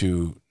back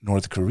to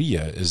North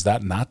Korea. Is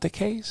that not the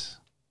case?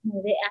 No,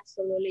 they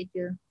absolutely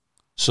do.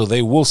 So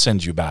they will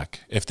send you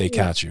back if they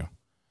catch you.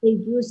 They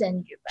do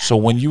send you back. So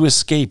when you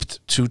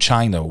escaped to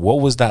China,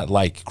 what was that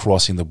like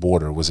crossing the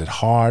border? Was it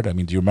hard? I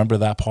mean, do you remember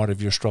that part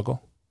of your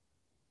struggle?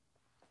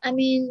 I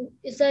mean,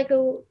 it's like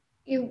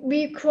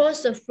we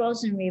crossed the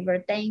frozen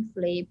river,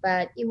 thankfully,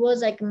 but it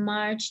was like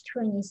March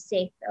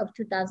 26th of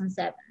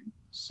 2007.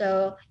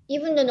 So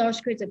even the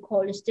North Korea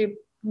cold, still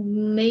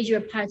major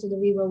parts of the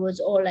river was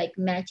all like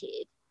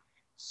melted.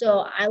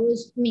 So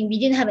we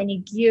didn't have any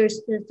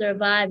gears to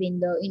survive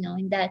in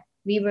in that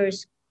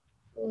rivers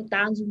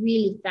down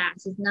really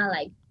fast. It's not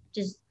like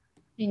just,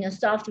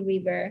 soft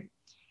river.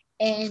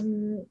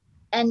 And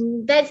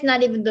that's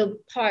not even the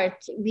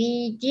part.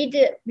 We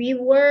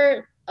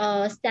were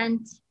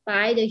sent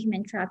by the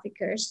human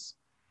traffickers,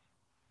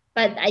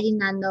 but I did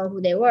not know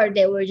who they were.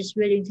 They were just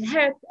willing to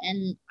help,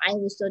 and I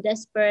was so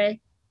desperate,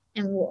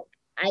 and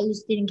I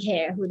just didn't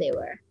care who they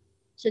were.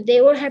 So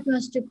they were helping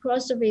us to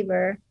cross the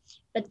river,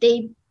 but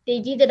they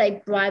did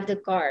like bribe the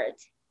guard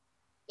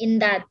in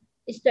that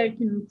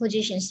certain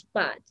position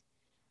spot.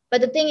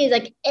 But the thing is,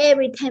 like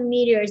every 10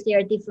 meters, there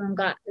are different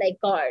like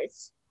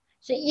guards.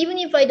 So even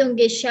if I don't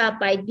get shot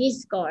by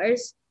these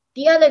guards,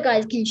 the other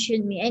guys can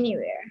shoot me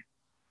anywhere.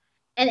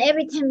 And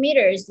every 10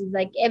 meters is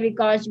like every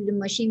guard with a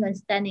machine gun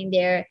standing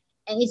there,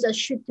 and it's a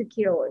shoot to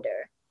kill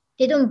order.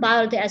 They don't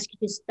bother to ask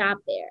you to stop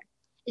there.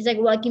 It's like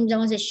what Kim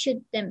Jong Un said,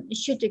 shoot them,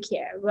 shoot to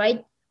kill,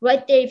 right?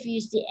 Right there, if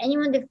you see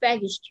anyone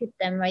defect, you shoot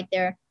them right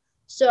there.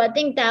 So I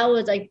think that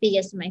was like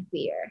biggest my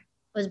fear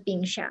was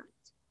being shot.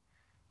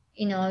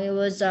 It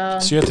was So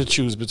you have to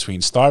choose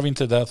between starving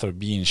to death or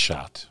being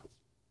shot,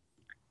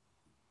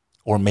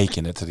 or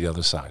making it to the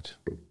other side.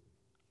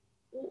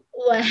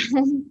 well,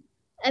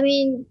 I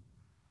mean,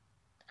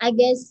 I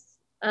guess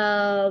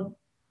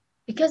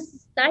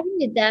because starting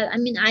with that, I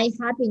mean, I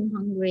have been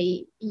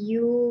hungry.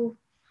 You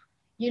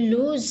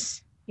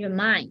lose your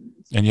mind.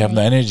 And you have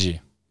no Like, energy.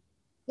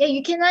 yeah,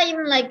 you cannot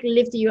even like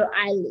lift your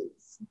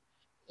eyelids.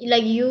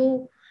 Like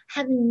you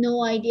have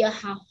no idea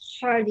how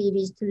hard it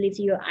is to lift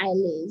your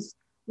eyelids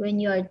when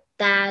you're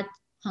that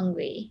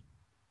hungry.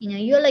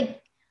 You're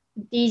like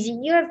dizzy.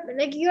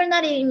 You're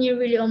not in your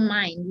really own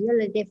mind. You're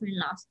like definitely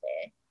lost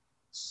there.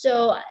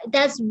 So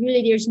that's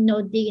really there's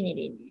no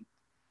dignity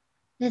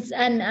in it.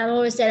 And I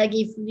always say like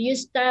if you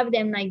starve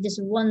them like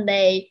just one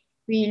day,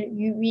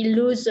 we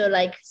lose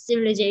like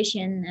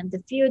civilization, and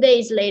a few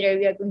days later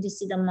we are going to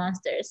see the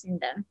monsters in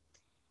them.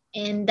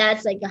 And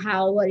that's like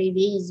how what it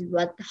is,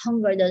 what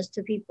hunger does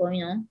to people.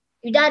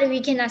 Without it we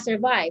cannot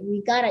survive.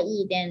 We gotta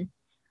eat,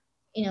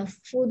 and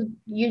food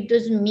you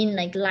doesn't mean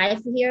like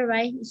life here,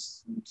 right?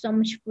 It's so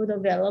much food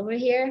available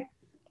here.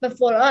 But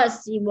for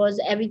us it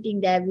was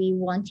everything that we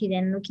wanted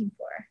and looking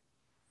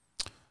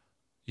for.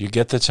 You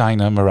get to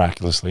China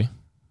miraculously.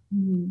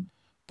 Mhm.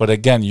 But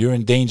again, you're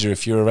in danger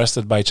if you're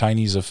arrested by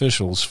Chinese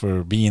officials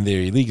for being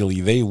there illegally.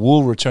 They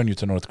will return you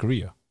to North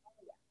Korea.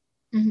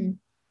 Mhm.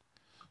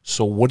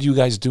 So what do you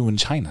guys do in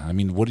China? I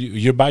mean,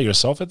 you're by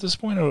yourself at this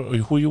point, or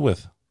who are you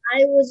with?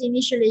 I was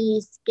initially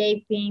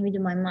escaping with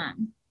my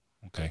mom,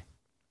 Okay.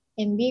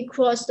 and we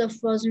crossed the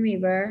frozen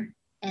river,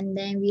 and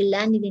then we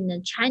landed in the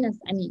China.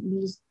 I mean,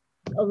 we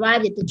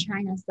arrived at the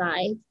China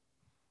side.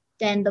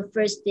 Then the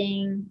first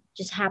thing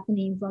just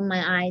happening from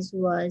my eyes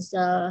was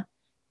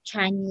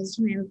Chinese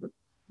human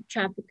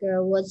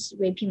trafficker was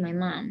raping my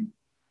mom.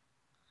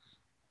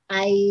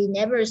 I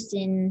never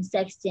seen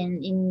sex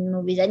scene in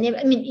movies. I never.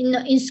 I mean,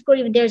 in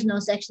school there's no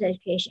sex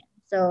education.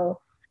 So,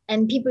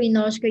 and people in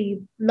North Korea,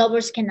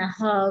 lovers cannot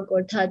hug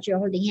or touch or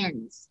holding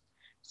hands.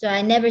 So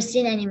I never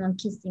seen anyone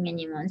kissing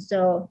anyone.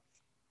 So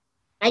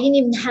I didn't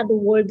even have the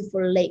word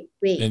for like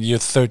rape. And you're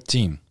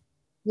 13.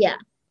 Yeah.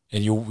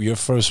 And your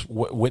first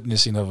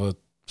witnessing of a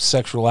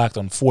sexual act,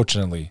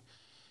 unfortunately,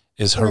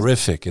 is It was,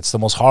 horrific. It's the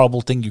most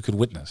horrible thing you could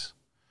witness.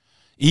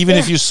 Even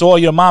if yeah. you saw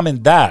your mom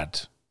and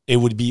dad, it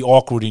would be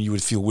awkward and you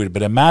would feel weird.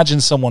 But imagine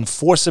someone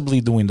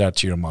forcibly doing that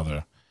to your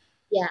mother.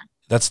 Yeah.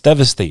 That's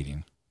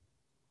devastating.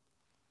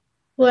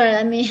 Well,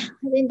 I mean,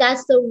 I think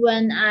that's the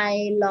when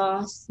I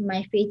lost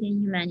my faith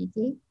in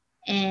humanity.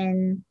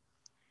 And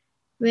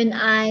when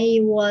I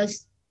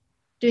was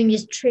doing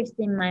these tricks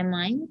in my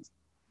mind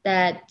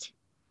that,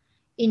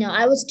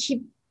 I was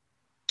keep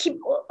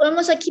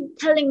almost I keep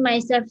telling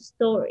myself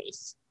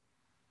stories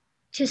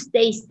to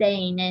stay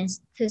sane and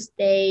to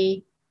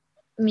stay,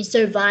 I mean,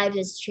 survive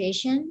the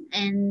situation.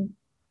 And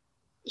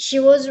she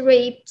was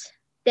raped.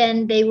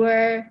 Then they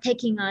were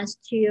taking us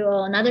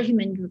to another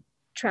human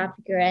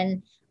trafficker.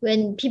 And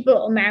when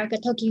people in America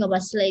talking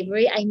about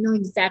slavery, I know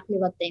exactly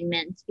what they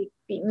meant.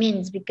 It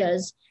means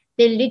because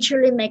they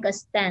literally make us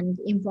stand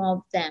in front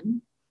of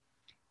them,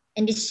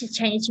 and these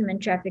Chinese human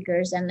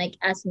traffickers, and like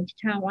ask me to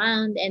turn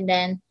around and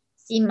then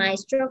see my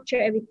structure,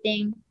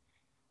 everything,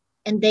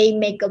 and they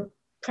make a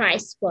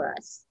price for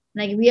us.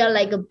 Like we are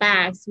like a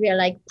bags, we are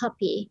like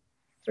puppy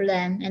for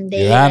them, and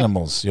You're they like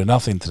animals. You're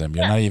nothing to them.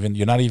 yeah,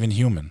 You're not even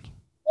human.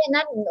 yeah,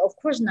 not of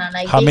course not.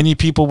 Like How they many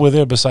people were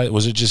there besides,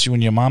 was it just you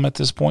and your mom at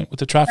this point with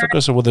the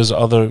traffickers, or were there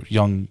other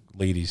young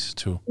ladies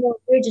too? no,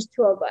 we're just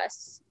two of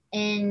us,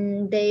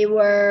 and they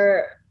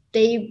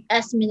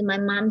estimated my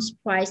mom's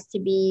price to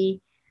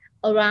be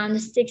around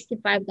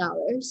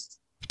 $65,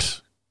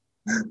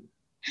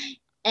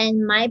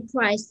 and my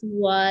price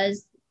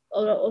was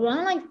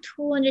around like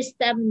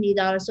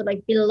 $270, so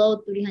like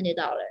below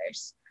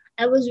 $300.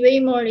 I was way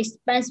more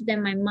expensive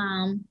than my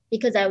mom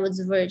because I was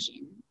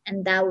virgin,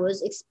 and that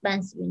was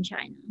expensive in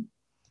China.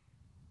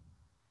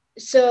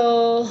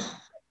 So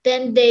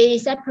then they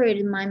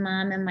separated my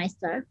mom and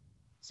myself.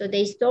 So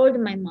they sold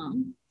my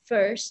mom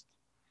first.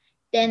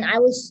 Then I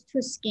was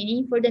too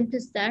skinny for them to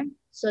sell.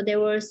 So they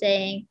were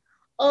saying,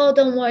 "Oh,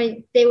 don't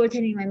worry." They were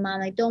telling my mom,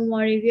 like, "Don't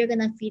worry, we're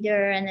gonna feed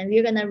her and then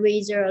we're gonna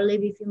raise her a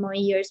little few more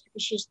years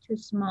because she's too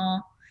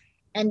small,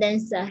 and then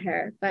sell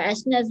her." But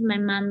as soon as my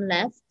mom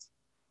left,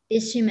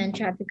 this human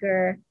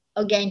trafficker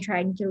again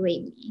trying to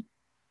rape me.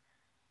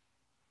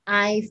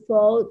 I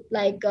felt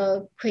like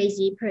a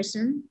crazy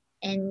person,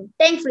 and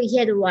thankfully he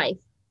had a wife,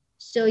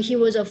 so he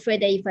was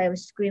afraid that if I would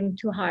scream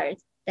too hard,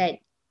 that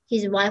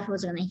his wife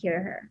was gonna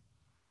hear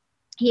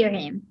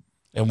him.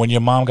 And when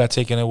your mom got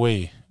taken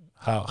away,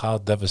 how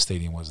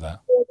devastating was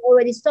that? It was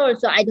already stored,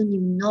 so I don't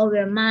even know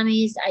where mom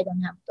is. I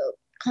don't have the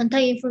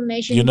contact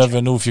information. You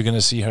never knew if you're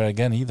gonna see her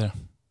again either.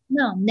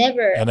 No,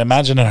 never. And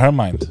imagine in her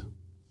mind,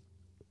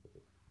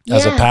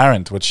 as a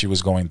parent, what she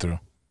was going through.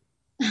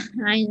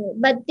 I know.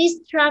 But these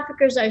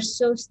traffickers are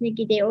so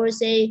sneaky. They always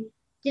say,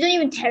 they don't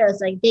even tell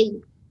us, like, they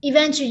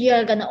eventually you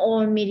are gonna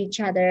all meet each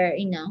other,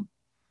 you know.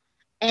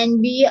 And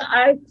we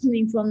are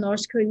coming from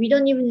North Korea.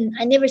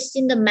 I never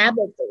seen the map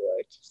of the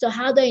world. So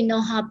how do I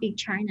know how big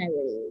China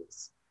really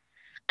is?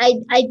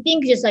 I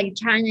think just like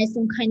China is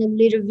some kind of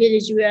little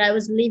village where I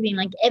was living,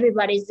 like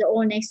everybody's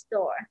all next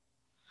door.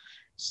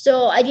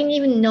 So I didn't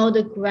even know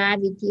the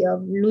gravity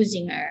of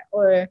losing her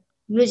or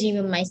losing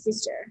even my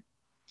sister.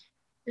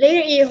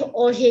 Later it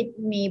all hit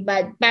me,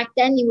 but back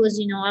then it was,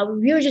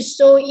 we were just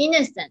so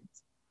innocent.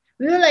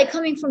 We were like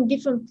coming from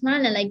different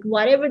planet, like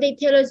whatever they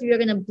tell us, we were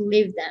gonna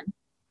believe them.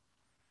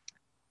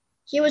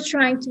 He was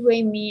trying to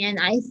rape me and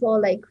I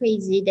felt like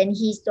crazy. Then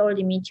he sold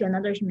me to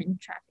another human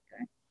trafficker.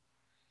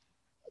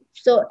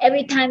 So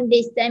every time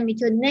they send me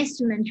to the next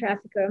human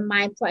trafficker,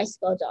 my price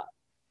goes up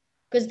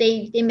because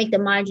they make the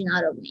margin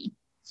out of me.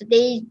 So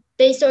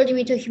they sold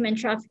me to a human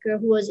trafficker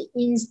who was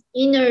in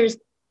inner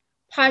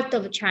part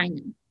of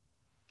China.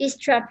 These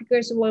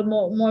traffickers were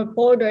more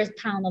border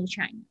town of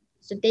China.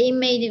 So they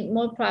made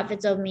more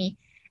profits of me.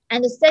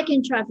 And the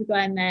second trafficker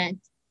I met,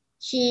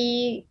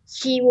 he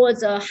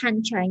was a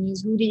Han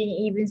Chinese who didn't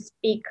even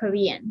speak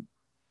Korean.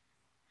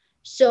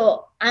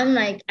 So I'm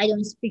like, I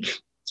don't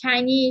speak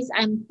Chinese.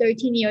 I'm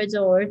 13 years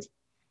old.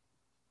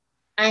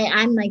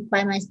 I'm like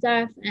by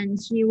myself, and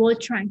he was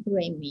trying to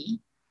rape me.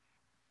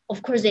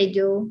 Of course they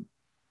do.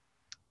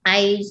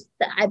 I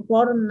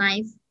brought a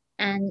knife,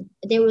 and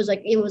there was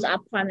like, it was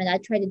apartment. I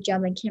tried to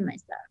jump and kill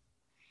myself.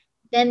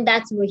 Then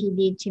that's what he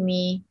did to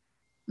me.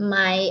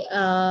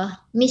 My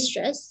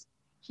mistress,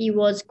 he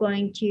was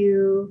going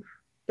to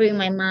bring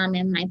my mom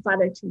and my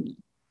father to me.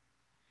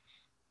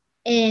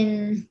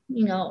 And,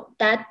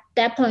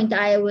 that point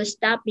I was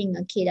stop being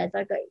a kid. I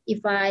thought,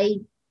 if I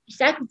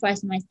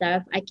sacrifice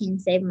myself, I can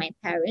save my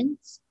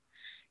parents.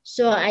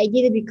 So I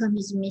did become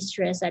his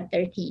mistress at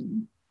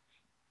 13.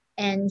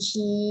 And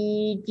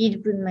he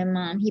did bring my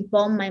mom. He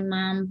brought my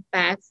mom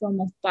back from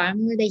a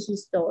farmer that he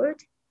sold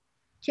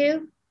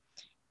to.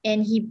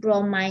 And he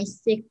brought my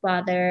sick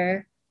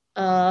father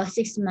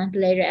 6 months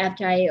later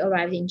after I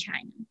arrived in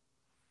China.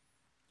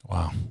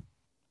 Wow.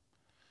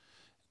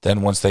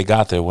 Then once they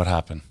got there, what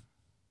happened?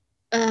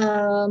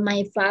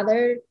 My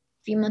father,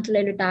 3 months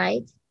later,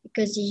 died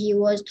because he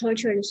was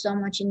tortured so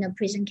much in the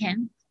prison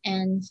camp,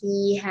 and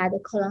he had a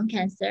colon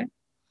cancer.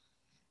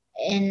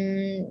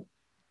 And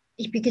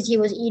because he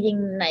was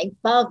eating like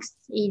bugs,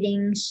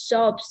 eating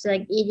soaps,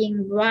 like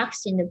eating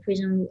rocks in the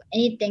prison,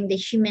 anything the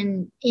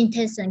human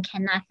intestine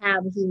cannot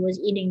have, he was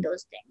eating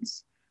those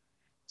things.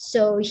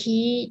 So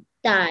he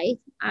died.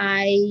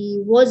 I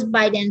was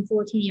by then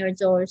 14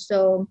 years old,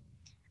 so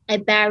I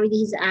buried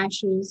his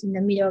ashes in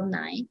the middle of the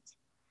night.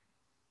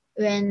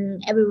 When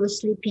everyone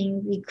was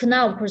sleeping, we could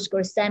not, of course, go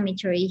to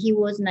cemetery. He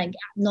was like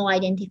no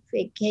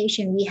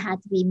identification. We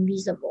had to be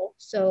invisible.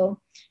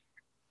 So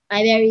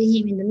I buried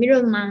him in the middle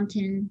of the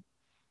mountain.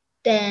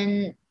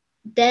 Then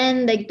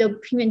like the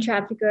human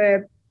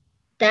trafficker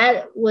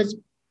that was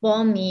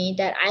bomb me,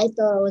 that I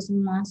thought was a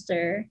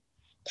monster,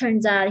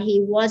 turns out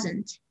he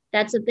wasn't.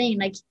 That's the thing.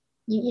 Like,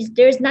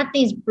 there's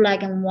nothing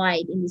black and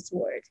white in this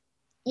world.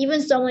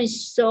 Even someone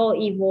is so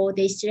evil,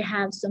 they still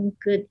have some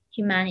good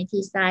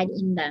humanity side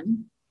in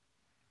them.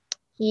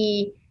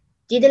 He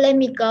didn't let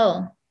me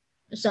go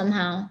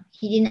somehow.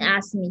 He didn't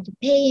ask me to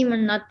pay him or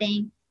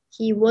nothing.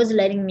 He was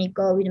letting me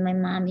go with my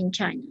mom in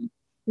China,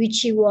 which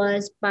he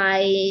was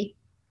by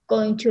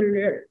going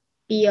to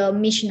be a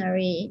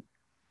missionary.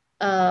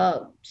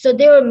 So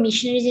there were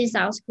missionaries in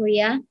South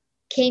Korea,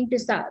 came to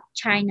South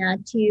China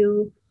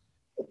to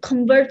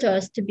convert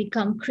us to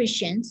become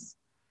Christians.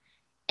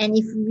 And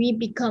if we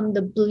become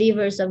the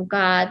believers of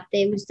God,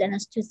 they would send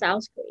us to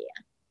South Korea.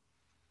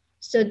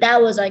 So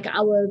that was like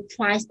our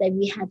price that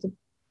we had to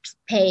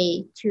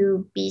pay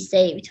to be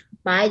saved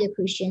by the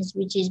Christians,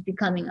 which is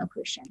becoming a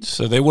Christian.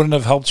 So they wouldn't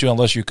have helped you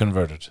unless you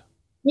converted.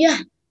 Yeah.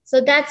 So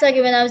that's like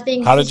when I was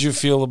thinking. How did you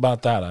feel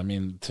about that? I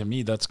mean, to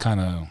me, that's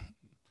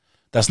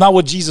not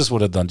what Jesus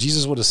would have done.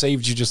 Jesus would have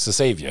saved you just to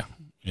save you,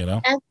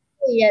 Absolutely,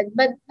 yeah.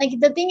 But like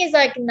the thing is,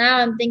 like now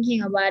I'm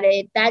thinking about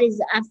it, that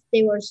is after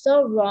they were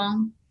so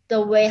wrong, the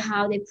way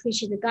how they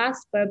preach the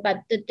gospel.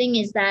 But the thing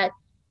is that,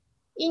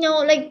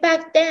 like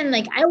back then,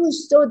 like I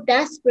was so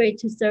desperate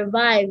to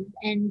survive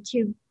and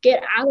to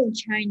get out of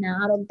China,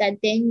 out of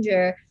that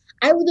danger.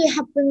 I would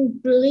have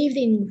believed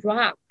in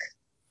rock.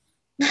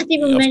 Not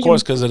even of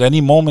course, because at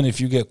any moment,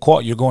 if you get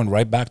caught, you're going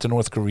right back to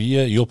North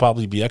Korea. You'll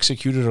probably be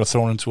executed or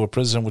thrown into a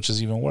prison, which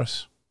is even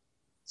worse.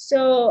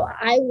 So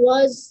I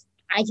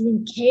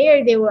didn't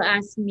care. They were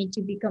asking me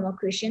to become a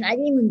Christian. I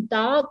didn't even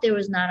thought there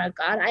was not a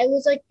God. I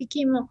was like,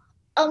 became an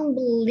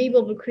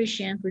unbelievable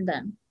Christian for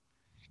them.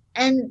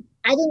 And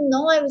I don't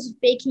know, I was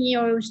faking it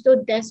or it was so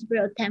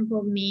desperate attempt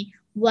of me.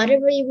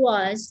 Whatever it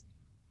was,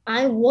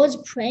 I was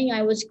praying.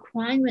 I was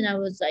crying when I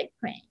was like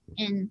praying.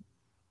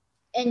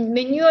 And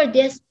when you are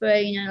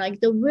desperate,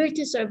 like the will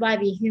to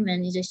survive a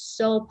human is just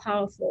so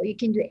powerful. You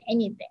can do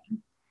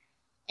anything.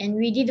 And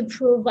we did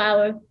prove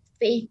our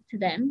faith to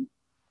them.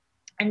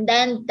 And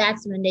then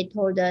that's when they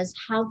told us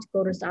how to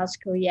go to South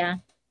Korea,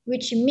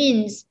 which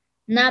means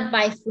not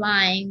by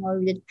flying or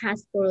with a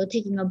passport or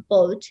taking a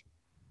boat,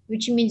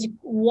 which means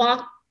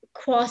walk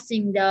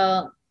crossing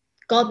the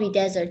Gobi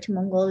Desert to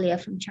Mongolia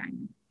from China.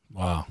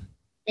 Wow.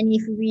 And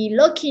if we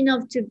lucky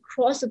enough to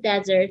cross the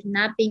desert,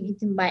 not being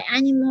eaten by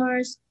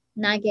animals,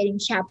 not getting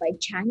shot by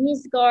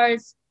Chinese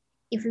guards,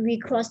 if we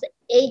cross the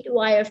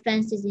 8-wire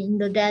fences in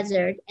the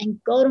desert and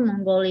go to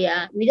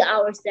Mongolia with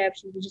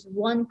ourselves with just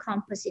one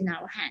compass in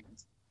our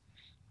hands.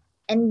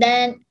 And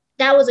then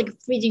that was like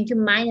freezing to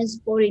minus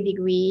 40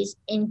 degrees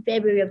in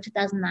February of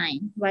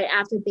 2009, right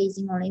after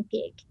Beijing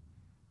Olympic.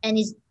 And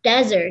it's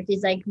desert.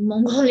 It's like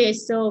Mongolia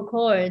is so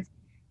cold.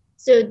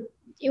 So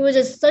it was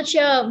just such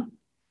a,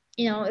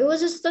 it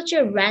was just such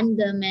a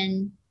random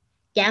and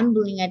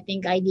gambling, I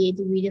think I did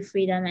with the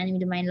freedom and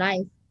with my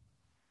life.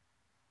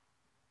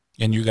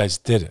 And you guys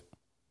did it.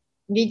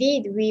 We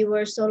did. We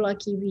were so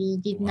lucky. We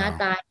did not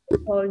die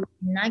or did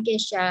not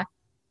get shot.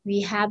 We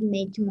have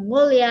made to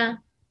Mongolia,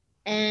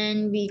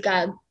 and we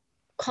got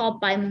caught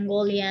by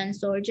Mongolian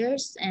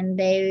soldiers, and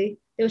there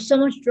was so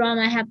much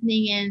drama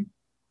happening, and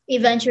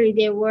eventually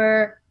they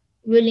were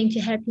willing to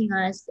helping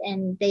us,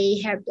 and they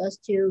helped us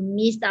to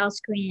meet South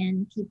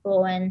Korean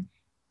people and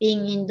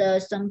being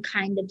in some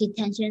kind of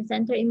detention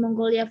center in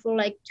Mongolia for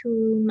like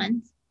 2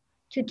 months,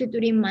 2 to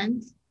 3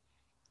 months.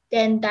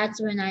 Then that's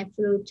when I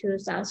flew to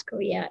South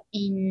Korea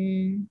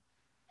in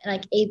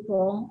like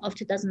April of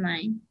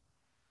 2009.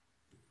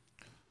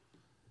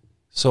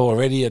 So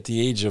already at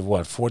the age of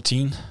what,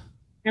 14?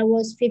 I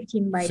was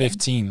 15 by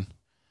 15. Then.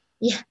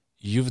 Yeah.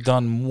 You've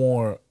done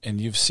more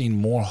and you've seen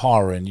more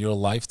horror in your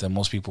life than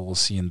most people will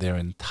see in their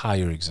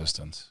entire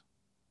existence.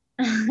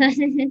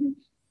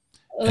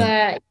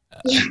 Yeah.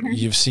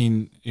 You've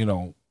seen,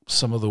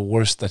 some of the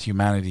worst that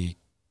humanity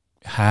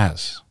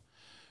has.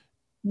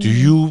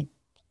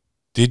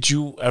 Did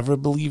you ever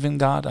believe in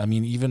God?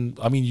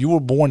 You were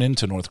born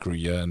into North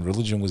Korea and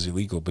religion was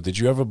illegal, but did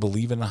you ever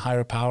believe in a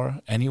higher power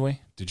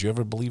anyway? Did you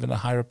ever believe in a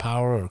higher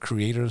power or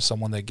creator,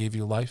 someone that gave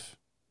you life?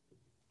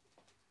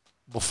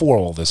 Before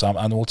all this,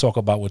 and we'll talk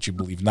about what you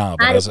believe now,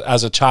 but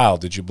as a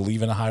child, did you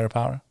believe in a higher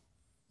power?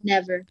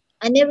 Never.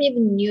 I never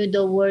even knew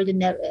the word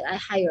a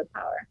higher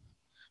power.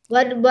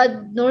 What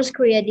North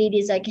Korea did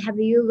is like, have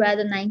you read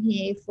the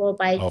 1984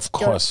 by Of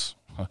course.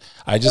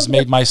 I just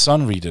made my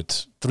son read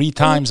it 3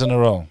 times in a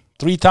row.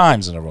 3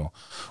 times in a row.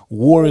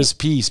 War is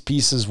peace.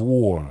 Peace is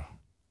war.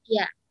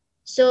 Yeah.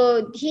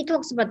 So he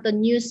talks about the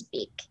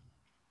newspeak.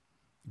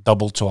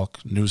 Double talk,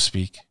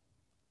 newspeak.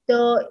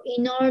 So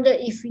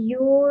if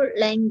your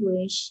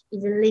language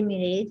is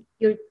limited,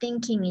 your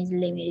thinking is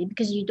limited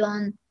because you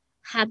don't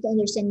have to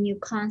understand new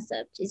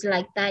concepts. It's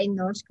like that in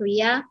North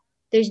Korea.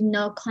 There's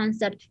no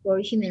concept for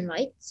human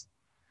rights.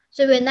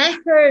 So when I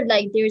heard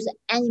like there's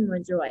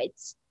animals'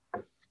 rights,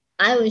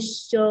 I was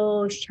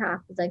so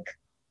shocked. Like,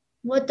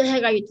 what the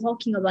heck are you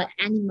talking about?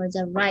 Animals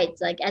have rights.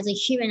 Like, as a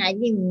human, I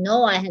didn't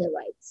know I had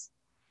rights.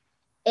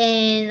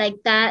 And like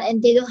that,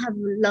 and they don't have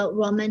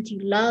romantic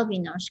love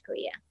in North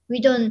Korea. We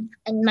don't,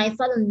 and my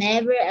father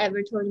never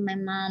ever told my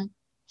mom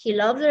he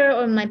loved her,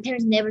 or my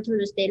parents never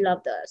told us they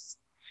loved us.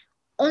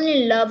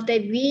 Only love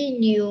that we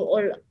knew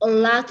or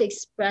allowed to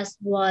express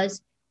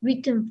was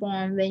written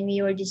form when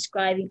we were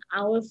describing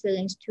our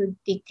feelings to a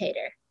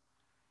dictator,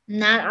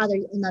 not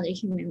another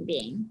human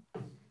being.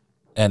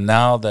 And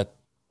now that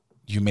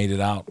you made it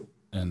out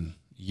and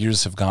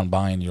years have gone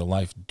by in your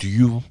life, do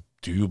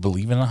you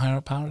believe in a higher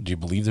power? Do you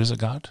believe there's a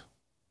God?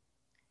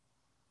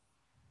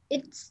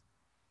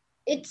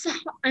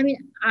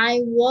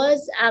 I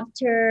was,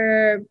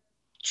 after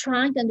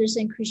trying to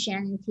understand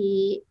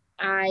Christianity,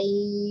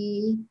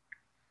 I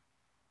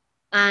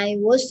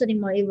was studying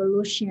more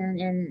evolution,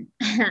 and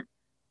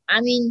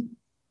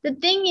the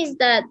thing is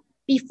that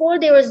before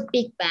there was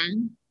Big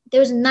Bang, there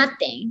was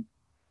nothing.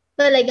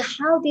 But like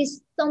how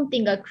this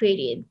something got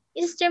created,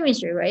 it's still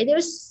mystery, right? There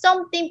was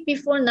something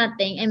before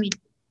nothing.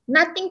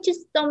 Nothing to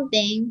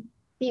something.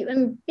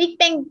 Big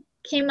Bang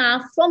came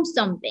out from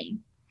something.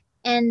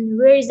 And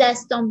where is that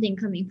something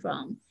coming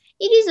from?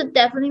 It is a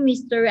definitely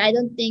mystery. I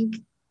don't think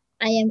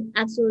I am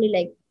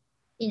absolutely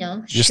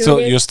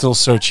You're still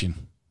searching.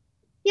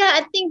 Yeah,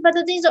 I think, but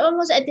the things are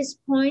almost at this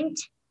point.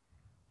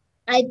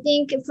 I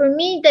think for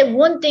me, the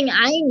one thing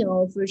I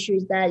know for sure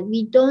is that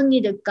we don't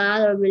need a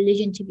God or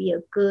religion to be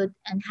a good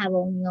and have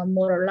a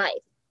moral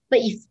life. But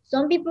if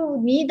some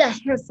people need that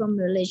help from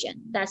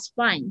religion, that's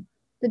fine.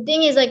 The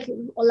thing is, like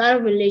a lot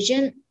of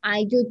religion,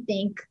 I do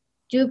think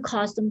do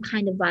cause some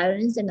kind of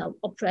violence and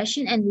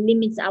oppression and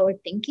limits our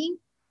thinking.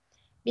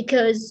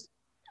 because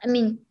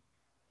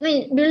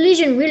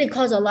religion really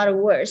caused a lot of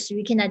wars.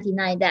 We cannot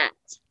deny that.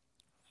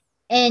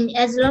 And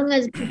as long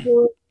as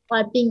people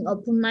are being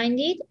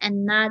open-minded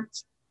and not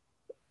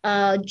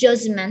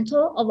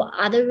judgmental of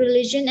other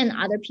religion and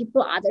other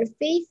people, other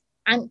faith,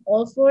 I'm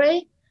all for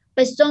it.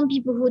 But some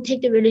people who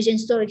take the religion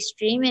so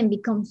extreme and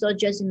become so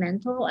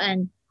judgmental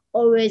and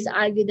always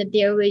argue that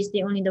their way is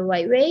the only the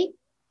right way,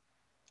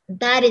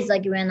 that is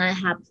like when I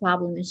have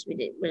problems with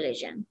the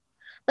religion.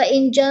 But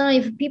in general,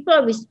 if people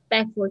are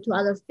respectful to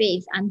other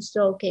faiths, I'm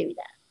so okay with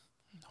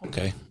that.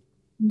 Okay.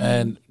 Mhm.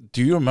 And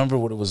do you remember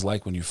what it was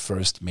like when you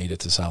first made it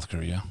to South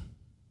Korea?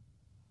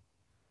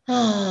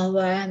 Oh,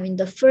 well,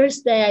 the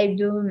first day I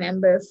do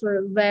remember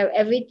for where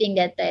everything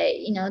that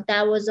day,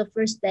 that was the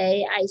first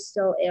day I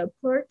saw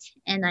airport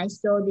and I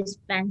saw this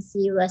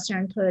fancy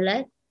Western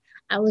toilet.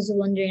 I was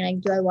wondering, like,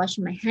 do I wash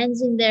my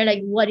hands in there?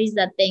 Like, what is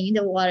that thing in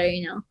the water?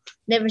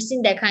 Never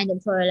seen that kind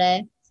of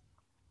toilet.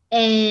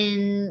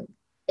 And,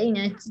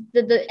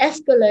 the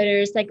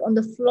escalators, like, on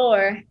the floor,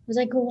 I was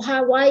like,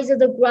 why is it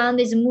the ground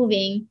is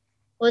moving?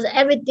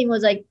 Everything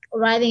was like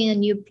arriving in a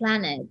new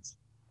planet.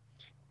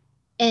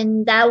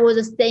 And that was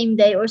the same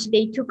day also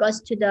they took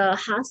us to the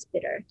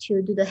hospital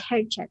to do the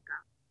health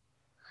checkup.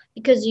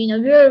 Because we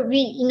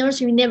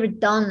never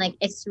done like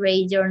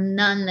x-rays or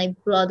none like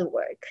blood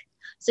work.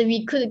 So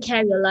we could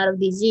carry a lot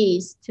of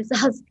disease to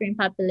South Korean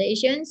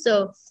population.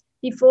 So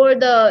before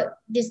the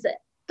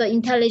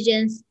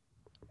intelligence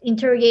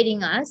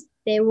interrogating us,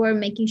 they were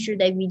making sure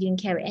that we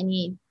didn't carry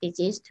any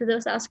disease to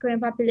the South Korean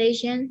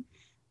population.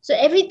 So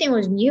everything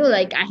was new.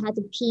 Like I had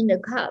to pee in the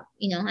cup.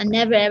 I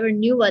never ever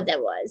knew what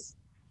that was.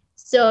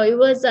 So it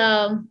was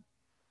a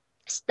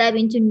step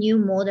into new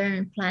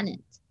modern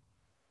planet.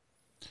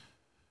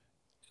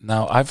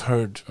 Now, I've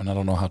heard, and I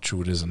don't know how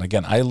true it is, and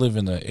again, I live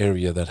in an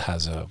area that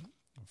has a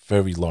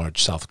very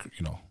large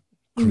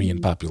Korean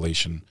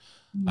population.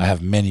 I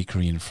have many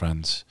Korean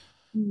friends,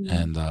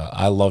 and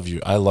I love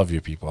you. I love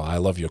your people. I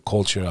love your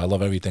culture. I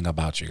love everything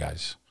about you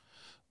guys.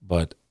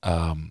 But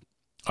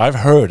I've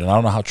heard, and I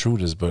don't know how true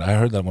it is, but I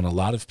heard that when a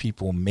lot of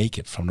people make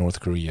it from North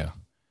Korea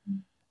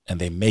and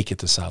they make it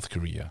to South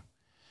Korea,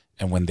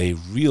 and when they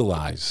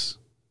realize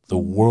the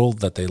world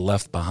that they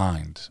left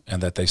behind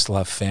and that they still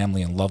have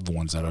family and loved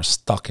ones that are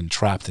stuck and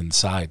trapped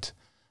inside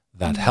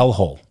that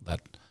hellhole,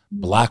 that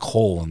black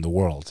hole in the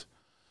world,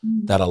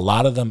 that a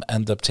lot of them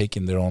end up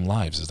taking their own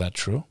lives. Is that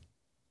true?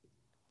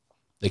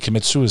 They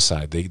commit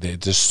suicide.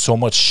 There's so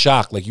much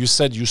shock. Like you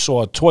said, you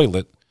saw a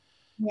toilet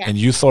and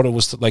you thought it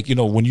was like,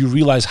 when you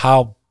realize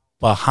how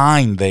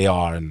behind they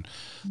are and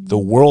the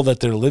world that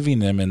they're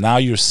living in, and now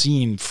you're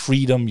seeing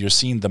freedom, you're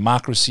seeing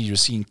democracy, you're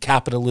seeing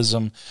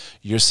capitalism,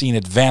 you're seeing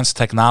advanced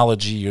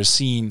technology, you're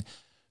seeing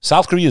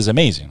South Korea is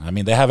amazing. I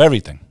mean, they have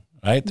everything,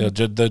 right? They're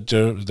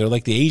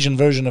like the Asian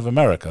version of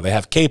America. They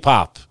have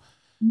K-pop,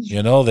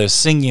 they're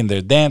singing,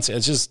 they're dancing.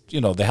 It's just,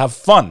 they have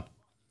fun.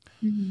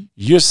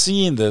 You're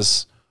seeing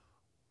this.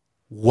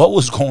 What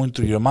was going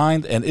through your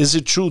mind, and is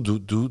it true?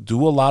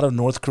 Do a lot of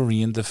North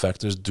Korean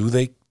defectors,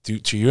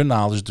 to your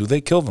knowledge, do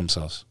they kill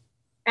themselves?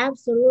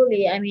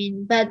 Absolutely.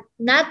 But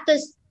not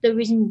the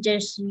reason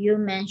just you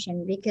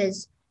mentioned,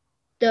 because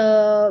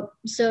the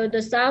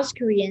South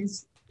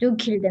Koreans do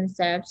kill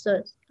themselves.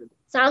 So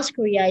South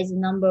Korea is the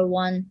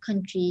 #1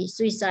 country,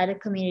 suicidal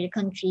community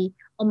country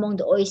among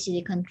the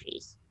OECD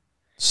countries.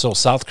 So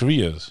South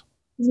Korea is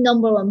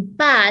 #1,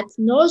 but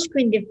North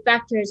Korean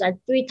defectors are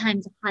 3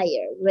 times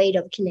higher rate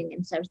of killing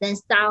themselves than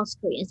South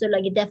Korean. So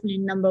like definitely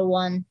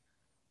 #1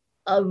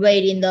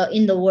 rate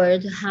in the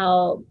world.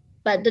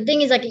 But the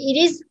thing is, like, it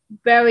is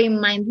very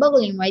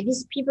mind-boggling, right?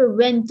 These people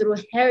went through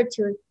hell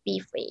to be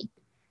free.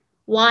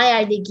 Why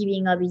are they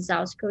giving up in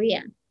South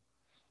Korea?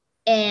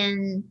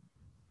 And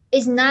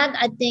it's not,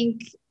 I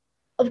think,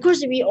 of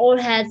course, we all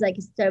had like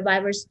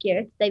survivor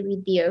skills that we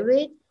deal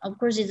with. Of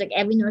course, it's like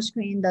every North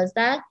Korean does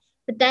that.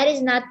 But that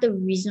is not the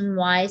reason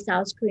why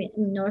North Korean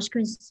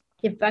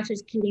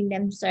defectors killing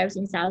themselves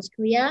in South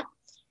Korea.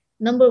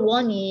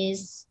 #1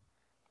 is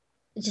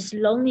just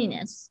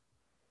loneliness.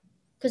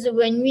 Because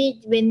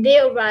when they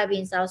arrive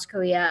in South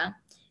Korea,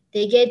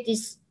 they get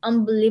this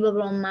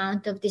unbelievable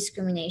amount of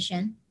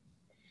discrimination,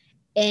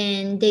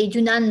 and they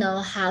do not know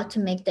how to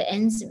make the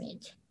ends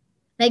meet.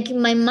 Like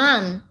my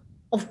mom,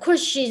 of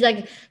course, she's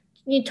like,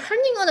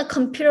 turning on a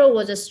computer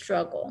was a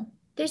struggle.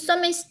 There's so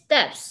many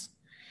steps,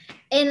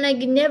 and like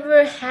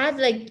never had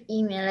like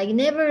email, like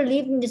never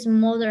lived in this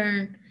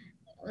modern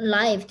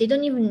life. They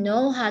don't even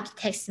know how to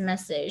text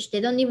message. They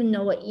don't even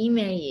know what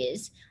email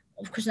is.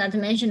 Of course, not to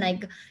mention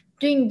like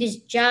doing these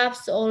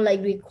jobs all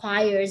like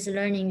requires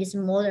learning these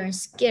modern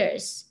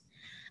skills.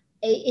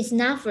 It's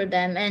not for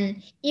them.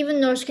 And even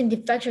North Korean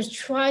defectors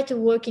try to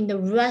work in the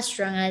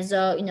restaurant as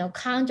a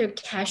counter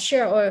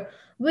cashier or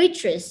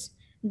waitress.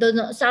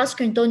 The South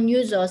Koreans don't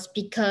use us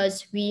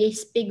because we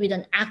speak with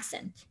an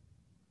accent.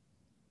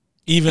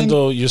 Even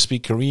though you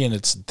speak Korean,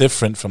 it's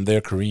different from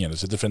their Korean.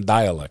 It's a different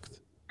dialect.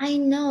 I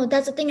know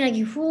that's the thing. Like,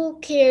 who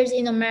cares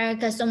in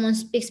America? Someone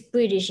speaks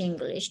British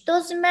English.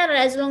 Doesn't matter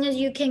as long as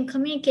you can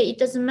communicate. It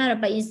doesn't matter.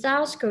 But in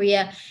South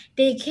Korea,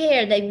 they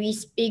care that we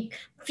speak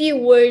few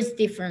words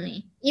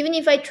differently. Even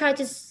if I try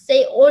to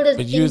say all the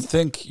But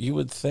things. you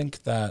would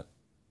think that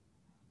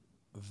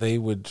they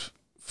would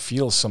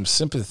feel some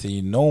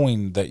sympathy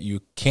knowing that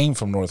you came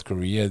from North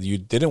Korea. You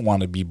didn't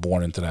want to be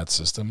born into that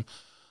system.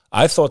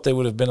 I thought they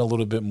would have been a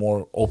little bit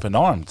more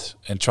open-armed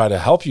and try to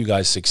help you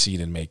guys succeed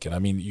and make it. I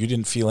mean, you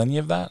didn't feel any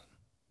of that?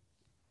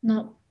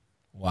 No.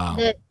 Wow.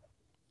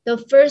 The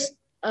first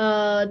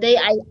day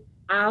I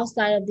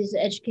outside of this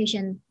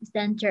education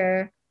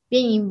center,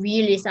 being in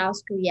really South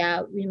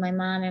Korea with my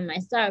mom and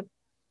myself,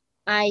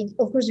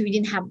 of course we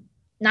didn't have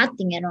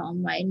nothing at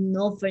home, right?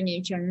 No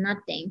furniture,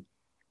 nothing.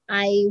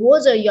 I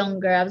was a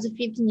younger, I was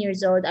 15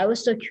 years old. I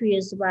was so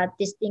curious about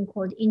this thing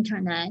called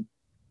internet.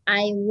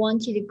 I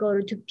wanted to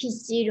go to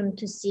PC room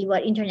to see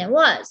what internet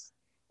was.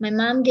 My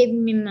mom gave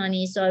me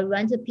money, so I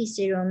went to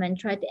PC room and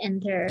tried to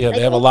enter. Yeah, they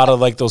have a lot of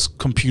like those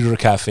computer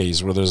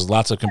cafes where there's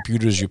lots of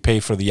computers. You pay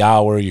for the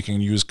hour. You can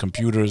use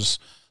computers,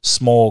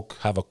 smoke,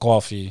 have a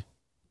coffee.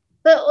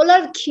 But a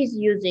lot of kids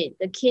use it.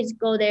 The kids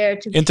go there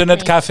to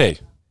internet cafe.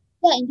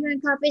 Yeah,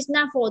 internet cafe is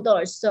not for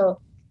adults. So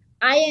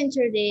I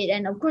entered it,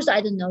 and of course I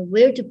don't know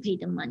where to pay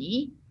the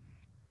money.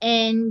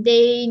 And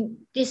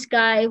this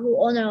guy who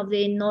owner of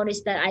it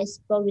noticed that I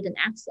spoke with an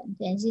accent,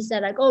 and he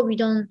said like, "Oh, we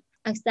don't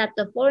accept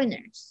the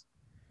foreigners."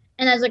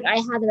 And I was like, I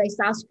had like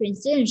South Korean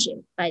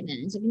citizenship by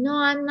then. It's like, no,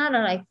 I'm not a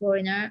like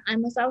foreigner.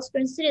 I'm a South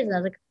Korean citizen. I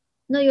was like,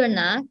 no, you're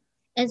not.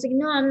 And it's like,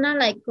 no, I'm not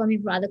like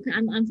coming from other.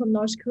 I'm from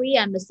North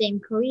Korea. I'm the same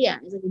Korea.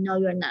 It's like, no,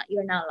 you're not.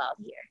 You're not allowed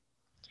here.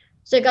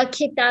 So I got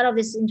kicked out of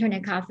this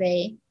internet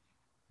cafe,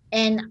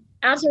 and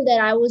after that,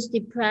 I was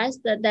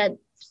depressed that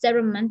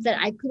several months that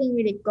I couldn't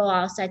really go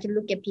outside to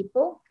look at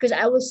people because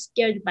I was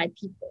scared by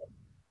people.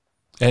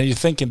 And you're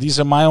thinking, these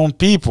are my own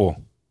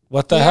people.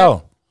 What the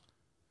hell?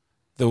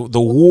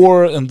 The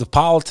war and the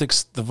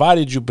politics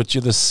divided you, but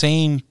you're the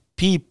same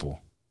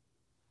people.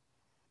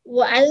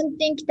 Well, I don't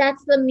think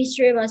that's the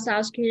mystery about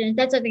South Korea.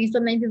 That's the thing. So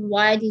many people,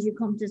 why did you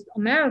come to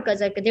America?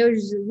 It's like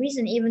there's a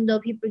reason, even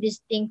though people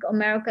just think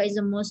America is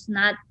the most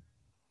not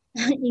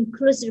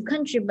inclusive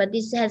country, but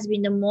this has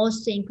been the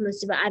most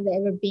inclusive I've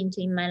ever been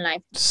to in my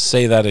life.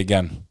 Say that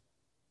again.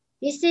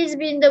 This has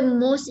been the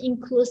most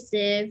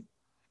inclusive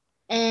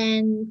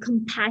and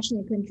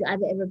compassionate country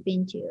I've ever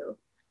been to.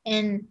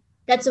 And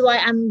that's why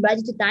I'm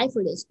ready to die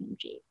for this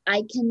country.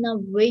 I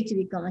cannot wait to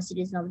become a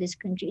citizen of this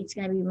country. It's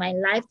going to be my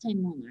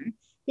lifetime honor.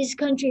 This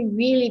country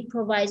really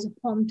provides a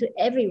home to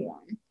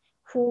everyone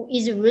who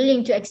is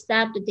willing to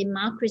accept the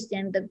democracy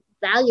and the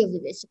value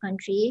of this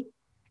country.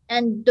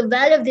 And the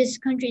value of this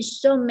country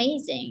is so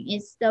amazing.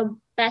 It's the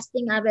best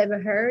thing I've ever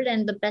heard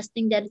and the best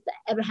thing that has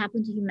ever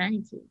happened to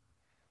humanity.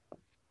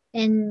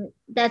 And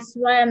that's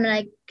why I'm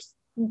like,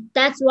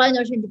 that's why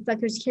Northern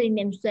defectors killing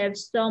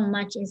themselves so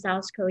much in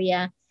South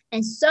Korea.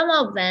 And some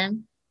of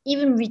them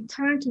even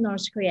return to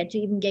North Korea to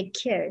even get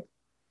killed.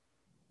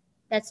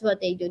 That's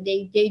what they do.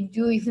 They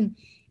do even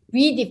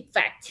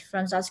redefect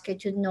from South Korea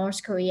to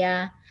North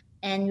Korea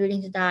and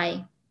willing to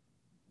die.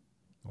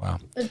 Wow.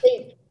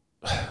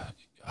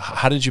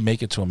 How did you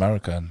make it to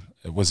America?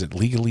 Was it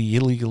legally,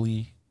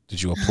 illegally?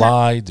 Did you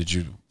apply? Did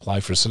you apply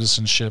for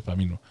citizenship? I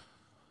mean,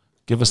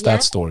 give us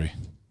that story.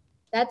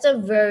 That's a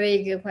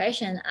very good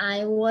question.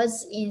 I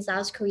was in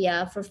South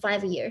Korea for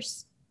 5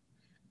 years.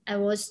 I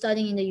was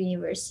studying in the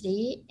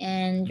university.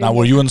 And now,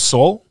 were you in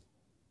Seoul?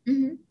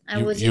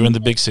 Mm-hmm. You're in the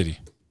big city.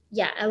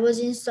 Yeah, I was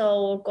in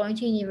Seoul, going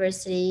to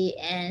university,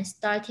 and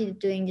started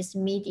doing this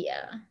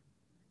media.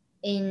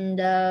 In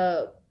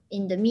the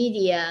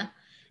media,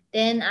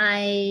 then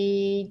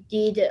I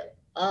did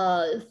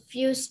a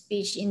few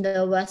speech in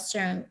the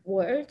Western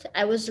world.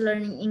 I was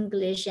learning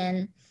English,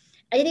 and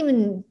I didn't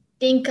even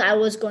think I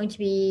was going to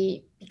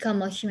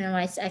become a human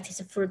rights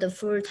activist for the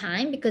full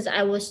time because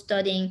I was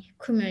studying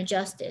criminal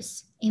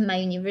justice in my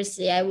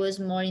university. I was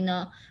more,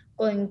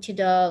 going to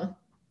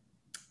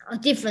a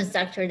different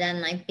sector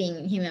than like being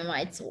in human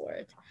rights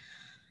world.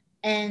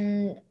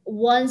 And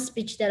one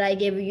speech that I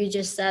gave, you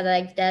just said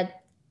like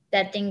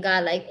that thing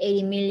got like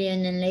 80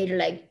 million and later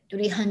like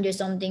 300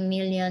 something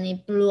million.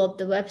 It blew up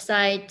the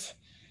website.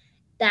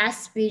 That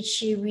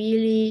speech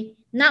really,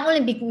 not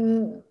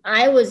only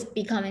I was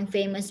becoming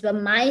famous, but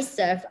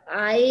myself,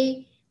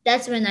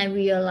 that's when I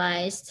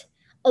realized,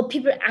 oh,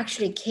 people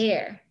actually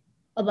care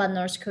about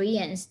North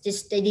Koreans.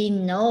 Just they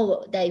didn't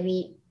know that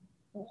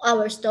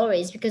our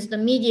stories, because the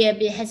media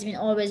has been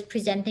always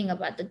presenting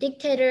about the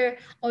dictator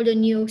or the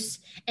nukes,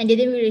 and they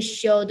didn't really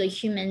show the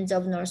humans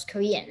of North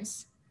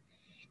Koreans.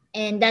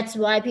 And that's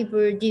why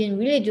people didn't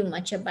really do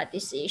much about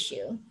this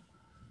issue.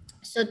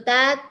 So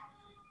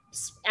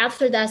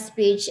after that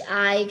speech,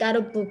 I got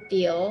a book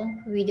deal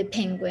with the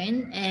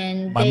Penguin,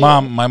 and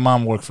my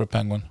mom worked for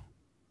Penguin.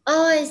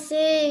 Oh, I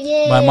see.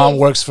 Yeah. My mom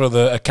works for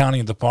the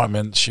accounting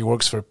department. She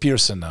works for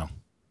Pearson now.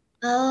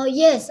 Oh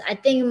yes, I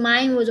think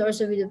mine was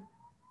also with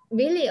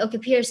really okay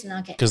Pearson.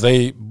 Okay. Because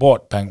they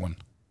bought Penguin.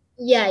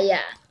 Yeah.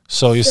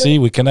 So you see,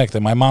 we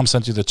connected. My mom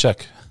sent you the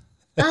check.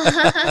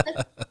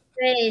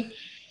 Great.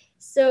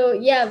 So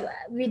yeah,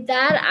 with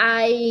that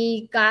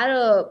I got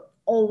a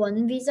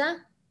O1 visa,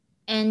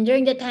 and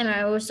during that time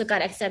I also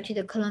got accepted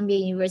to Columbia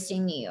University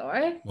in New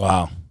York.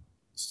 Wow.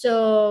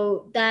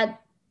 So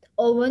that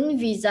O1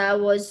 visa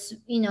was,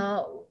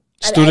 I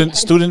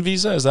Student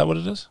visa, is that what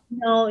it is?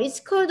 no, it's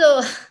called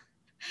a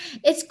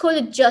it's called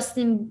a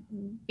Justin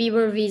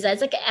Bieber visa.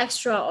 It's like an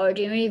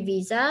extraordinary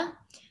visa.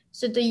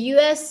 So the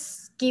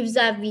US gives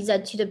that visa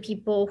to the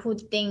people who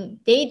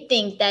think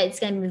that it's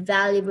going to be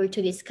valuable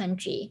to this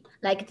country,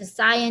 like the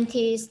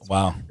scientists,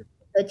 Wow.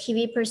 the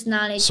TV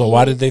personality. So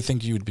why did they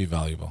think you would be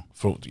valuable?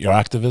 For your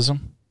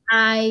activism?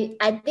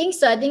 I think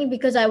so. I think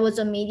because I was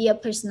a media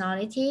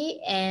personality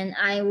and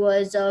I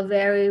was a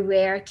very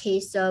rare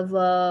case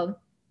of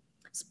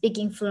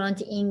speaking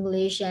fluent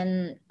English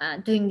and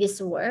doing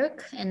this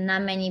work, and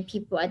not many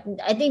people.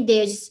 I think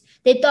they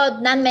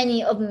thought not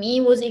many of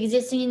me was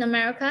existing in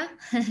America,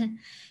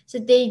 so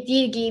they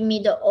did give me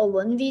the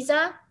O1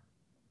 visa.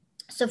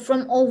 So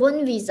from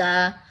O1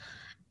 visa,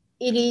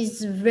 it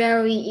is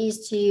very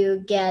easy to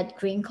get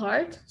green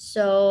card.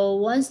 So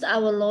once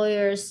our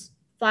lawyers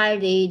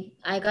filed it,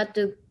 I got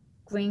the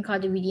green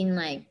card within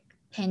like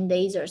 10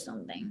 days or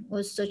something. It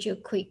was such a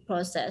quick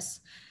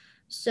process.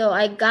 So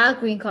I got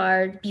green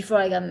card before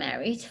I got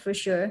married, for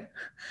sure.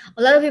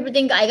 A lot of people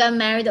think I got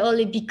married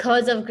only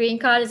because of green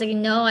card. It's like,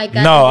 no, I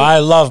got No, I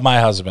love my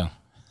husband.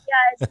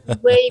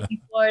 way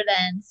before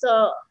then.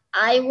 So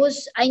I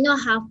know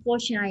how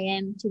fortunate I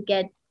am to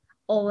get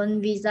O1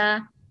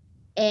 visa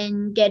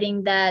and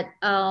getting that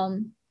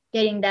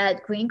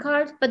green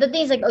card. But the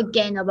thing is, like,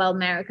 again, about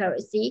America,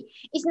 see,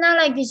 it's not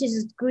like this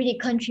is a greedy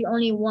country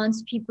only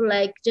wants people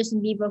like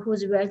Justin Bieber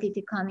who's wealthy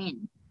to come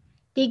in.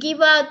 They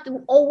give out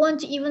O1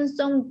 to even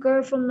some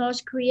girl from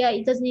North Korea.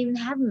 It doesn't even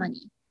have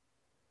money.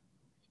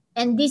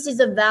 And this is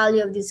the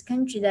value of this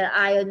country that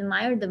I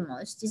admire the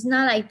most. It's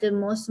not like the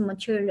most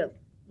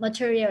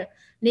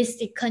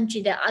materialistic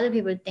country that other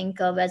people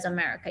think of as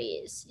America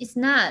is. It's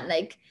not.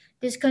 Like,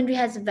 this country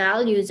has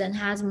values and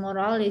has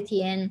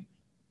morality, and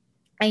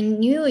I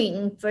knew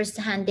in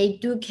firsthand they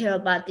do care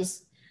about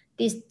these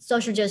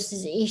social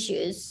justice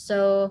issues.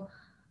 So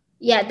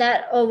yeah,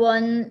 that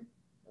one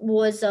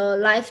was a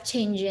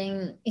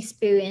life-changing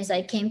experience.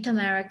 I came to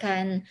America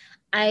and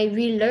I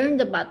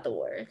relearned about the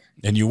world.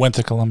 And you went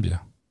to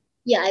Columbia.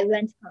 Yeah, I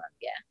went to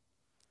Columbia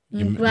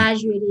and You,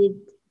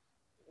 graduated.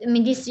 I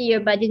mean, this year,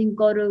 but I didn't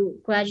go to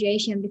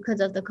graduation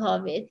because of the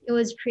COVID. It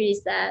was pretty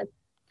sad.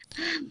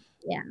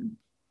 Yeah.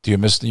 do you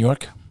miss New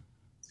York?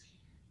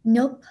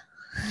 Nope.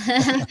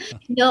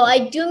 No,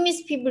 I do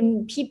miss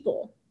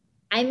people.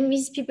 I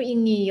miss people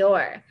in New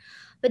York.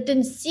 But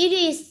the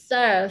city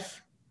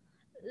itself,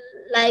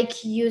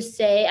 like you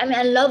say, I mean,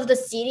 I love the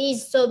city.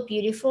 It's so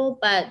beautiful,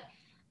 but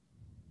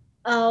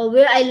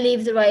where I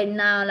lived right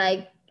now,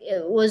 like,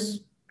 it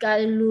was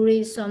got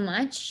lurid so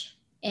much,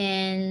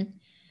 and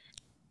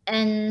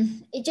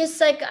it just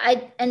like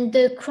and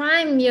the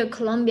crime near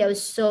Columbia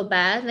was so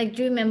bad. Like,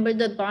 do you remember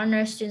the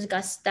Barnard students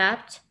got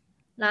stabbed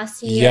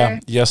last Yeah, year?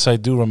 yes, I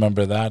do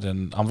remember that,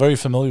 and I'm very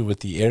familiar with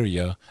the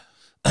area.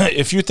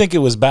 If you think it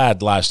was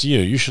bad last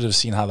year, you should have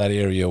seen how that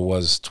area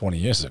was 20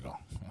 years ago.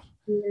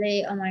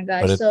 Really? Oh my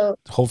gosh. But So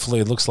hopefully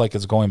it looks like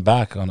it's going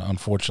back,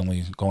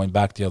 unfortunately, going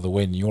back the other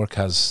way. New York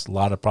has a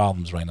lot of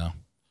problems right now.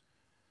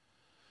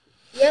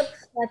 yep,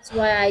 that's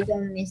why I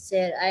don't miss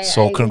it.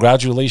 So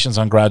congratulations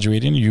on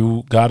graduating.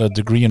 You got a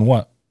degree in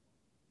what?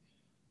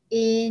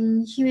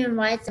 In human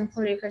rights and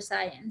political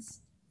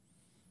science.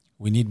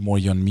 We need more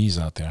yeon-mis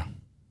out there.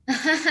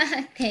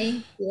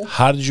 Thank you.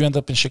 How did you end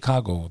up in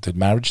Chicago? Did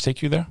marriage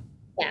take you there?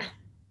 Yeah.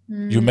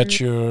 You met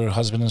your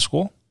husband in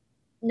school?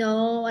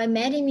 No, I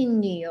met him in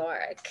New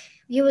York.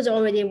 He was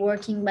already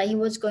working, but he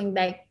was going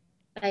back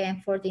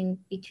and forth in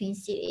between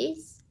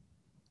cities,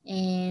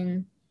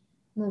 and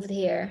moved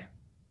here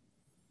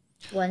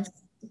once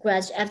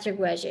after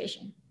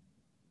graduation.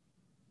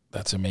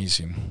 That's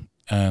amazing.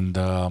 And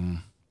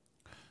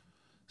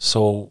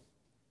so,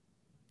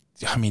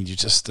 I mean,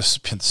 there's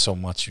been so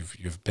much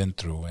you've been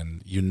through,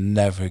 and you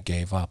never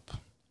gave up.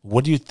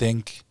 What do you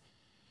think?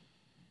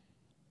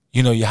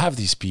 You know, you have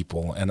these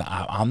people, and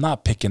I'm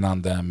not picking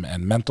on them,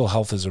 and mental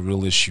health is a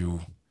real issue.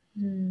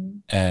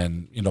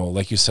 And, you know,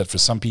 like you said, for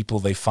some people,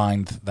 they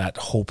find that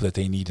hope that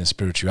they need in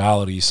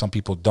spirituality. Some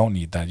people don't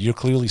need that. You're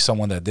clearly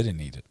someone that didn't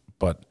need it.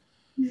 But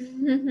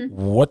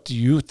what do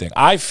you think?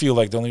 I feel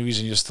like the only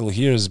reason you're still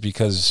here is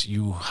because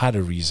you had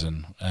a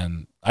reason.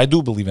 And I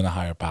do believe in a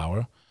higher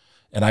power.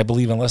 And I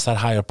believe unless that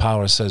higher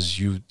power says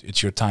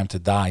it's your time to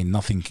die,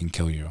 nothing can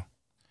kill you.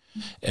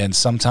 And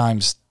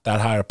sometimes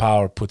that higher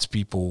power puts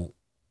people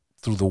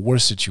through the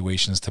worst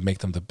situations to make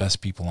them the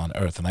best people on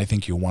earth. And I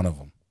think you're one of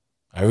them.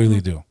 I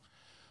really do.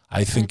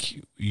 I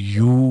think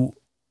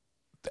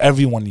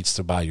everyone needs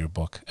to buy your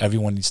book.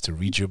 Everyone needs to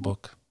read your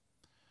book.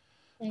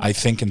 I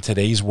think in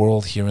today's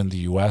world here in the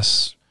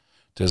U.S.,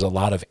 there's a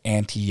lot of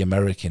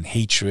anti-American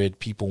hatred.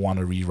 People want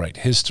to rewrite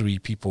history.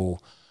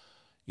 People,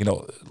 you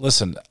know,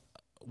 listen,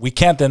 we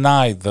can't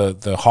deny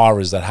the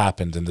horrors that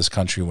happened in this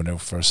country when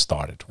it first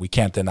started. We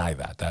can't deny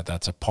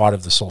that's a part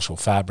of the social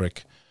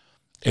fabric.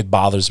 It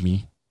bothers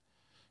me,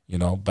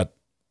 but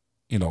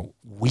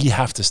we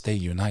have to stay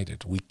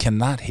united. We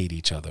cannot hate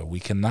each other. We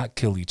cannot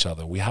kill each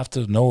other. We have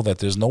to know that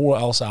there's nowhere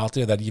else out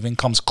there that even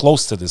comes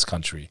close to this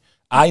country.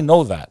 I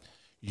know that.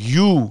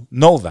 You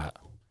know that.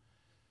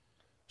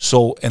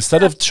 So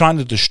instead of trying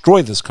to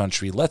destroy this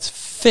country, let's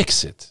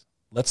fix it.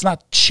 Let's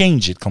not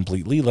change it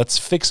completely. Let's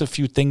fix a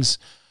few things.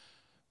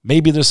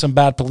 Maybe there's some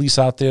bad police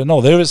out there.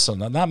 No, there is some.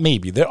 Not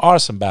maybe. There are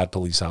some bad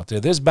police out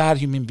there. There's bad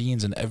human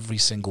beings in every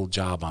single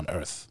job on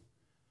earth.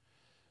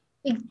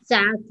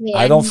 Exactly.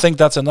 I don't think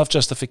that's enough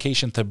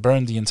justification to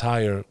burn the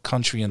entire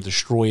country and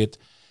destroy it.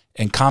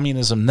 And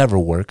communism never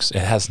works. It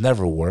has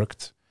never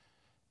worked.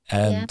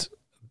 And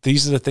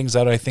these are the things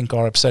that I think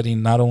are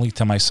upsetting not only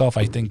to myself.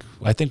 I think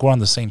we're on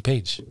the same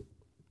page.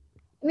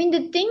 I mean,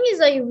 the thing is,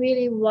 like,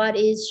 really what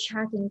is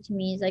shocking to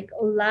me is, like,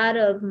 a lot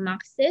of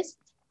Marxist,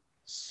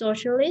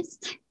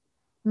 socialist,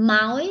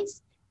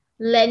 Maoist,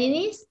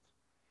 Leninist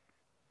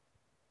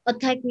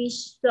attack me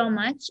so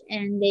much,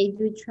 and they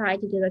do try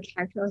to do the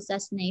character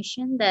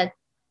assassination, that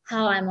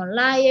how I'm a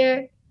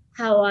liar,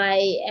 how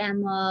I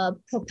am a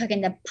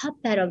propaganda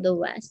puppet of the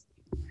West,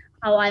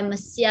 how I'm a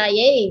CIA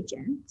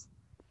agent.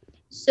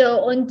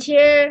 So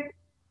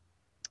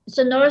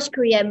North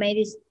Korea made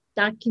this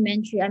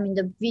documentary,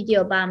 the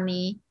video about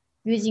me,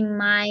 using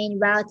my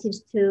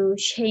relatives to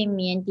shame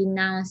me and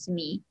denounce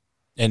me.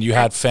 And you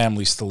had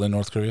family still in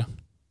North Korea?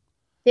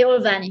 They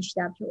all vanished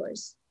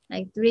afterwards.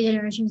 Like 3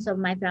 generations of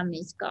my family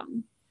is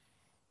gone.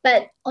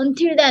 But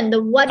until then,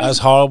 as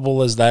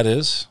horrible as that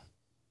is,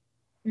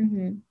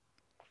 mm-hmm.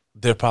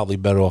 they're probably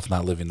better off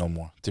not living no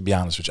more, to be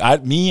honest with you.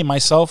 Me and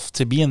myself,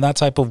 to be in that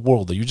type of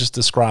world that you just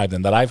described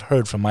and that I've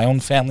heard from my own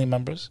family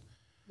members,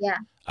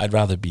 I'd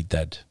rather be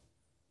dead.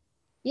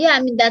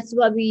 Yeah, that's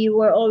why we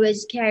were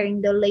always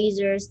carrying the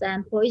lasers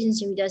and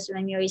poisons with us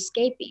when we were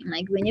escaping.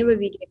 Like, whenever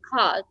we get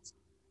caught,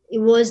 it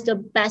was the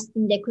best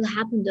thing that could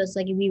happen to us.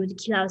 Like, we would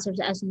kill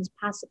ourselves as soon as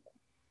possible.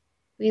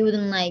 We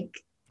wouldn't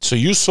So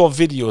you saw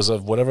videos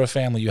of whatever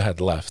family you had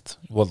left.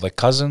 What, like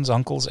cousins,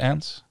 uncles,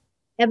 aunts?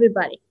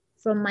 Everybody.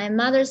 From my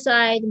mother's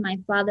side, my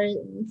father's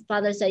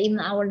side, even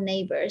our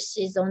neighbors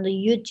is on the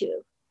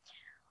YouTube.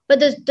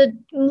 But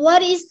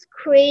what is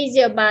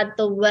crazy about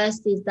the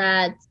West is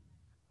that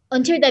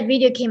until that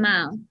video came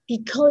out,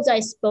 because I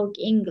spoke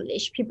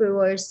English, people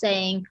were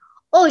saying,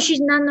 oh,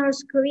 she's not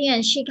North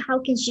Korean. How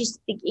can she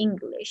speak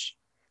English?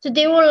 So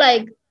they were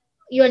like,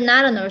 you're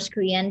not a North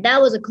Korean.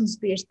 That was a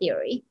conspiracy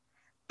theory.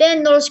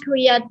 Then North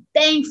Korea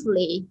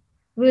thankfully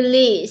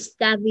released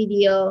that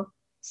video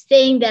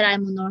saying that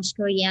I'm a North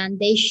Korean.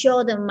 They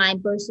showed them my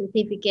birth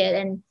certificate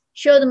and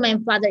showed my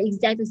father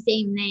exactly the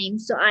same name.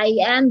 So I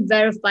am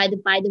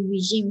verified by the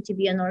regime to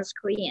be a North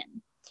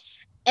Korean.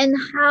 And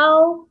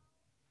how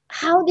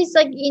this,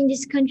 like, in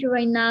this country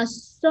right now,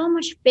 so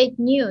much fake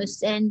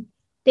news, and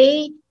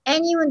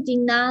anyone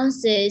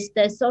denounces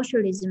the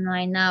socialism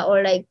right now,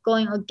 or like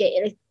going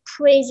against, like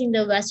praising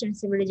the Western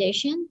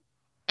civilization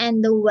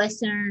and the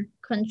Western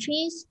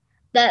countries,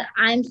 that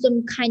I'm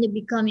some kind of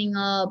becoming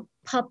a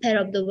puppet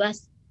of the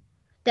West,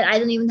 that I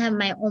don't even have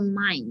my own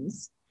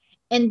minds.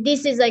 And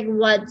this is like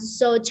what's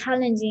so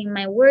challenging in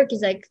my work,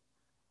 is like,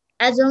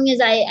 as long as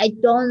I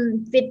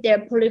don't fit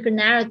their political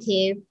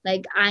narrative,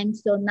 like, I'm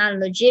so not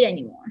legit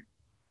anymore.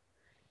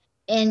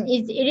 And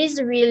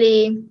it's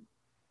really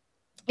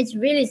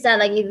sad.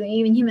 Like,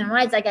 even human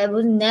rights, like, I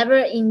was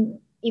never even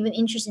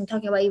interested in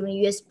talking about even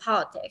US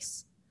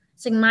politics.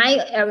 It's like,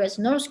 my area is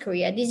North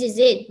Korea. This is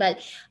it. But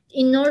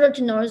in order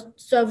to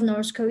solve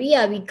North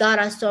Korea, we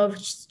gotta solve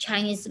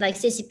Chinese, like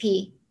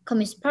CCP,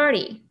 Communist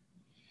Party.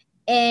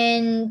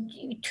 And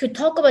to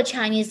talk about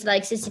Chinese,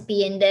 like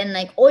CCP, and then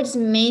like all these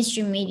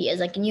mainstream medias,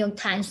 like New York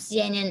Times,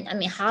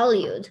 CNN,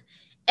 Hollywood,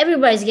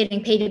 everybody's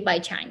getting paid by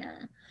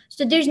China.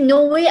 So there's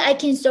no way I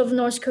can solve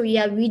North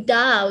Korea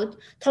without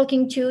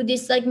talking to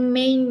these, like,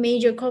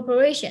 major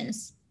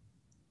corporations.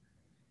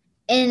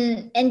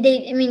 And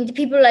they, the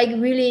people, like,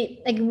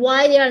 really, like,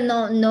 why there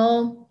are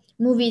no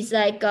movies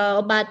like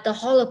about the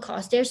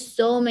Holocaust. There's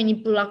so many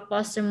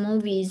blockbuster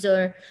movies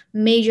or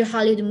major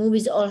Hollywood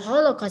movies or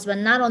Holocaust, but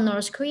not on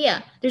North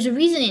Korea. There's a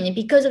reason in it,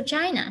 because of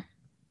China.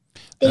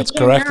 That's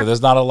correct.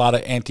 There's not a lot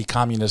of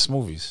anti-communist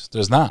movies.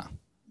 There's not.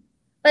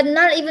 But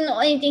not even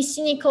anything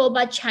cynical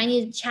about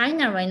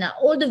China right now.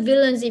 All the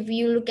villains, if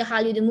you look at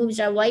Hollywood movies,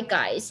 are white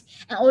guys,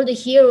 and all the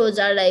heroes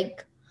are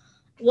like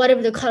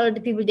whatever the color of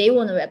the people they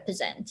want to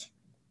represent.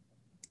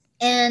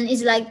 And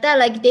it's like that.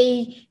 Like,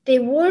 they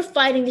were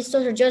fighting this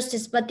social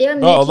justice, but they're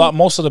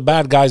most of the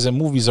bad guys in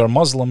movies are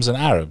Muslims and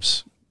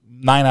Arabs.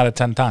 9 out of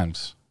 10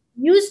 times.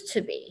 Used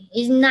to be.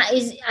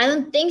 I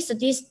don't think so.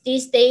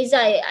 These days,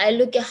 I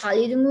look at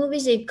Hollywood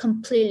movies, they've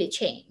completely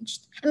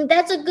changed.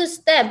 That's a good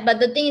step, but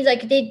the thing is,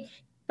 like, they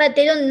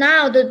don't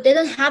have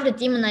to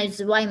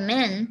demonize white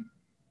men,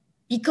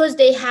 because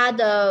they had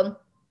bad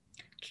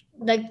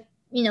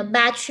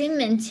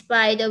treatment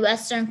by the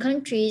Western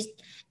countries.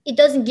 It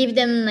doesn't give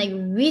them, like,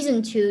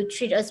 reason to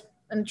treat us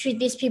treat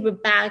these people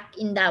back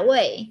in that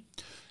way.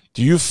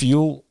 Do you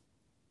feel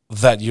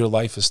that your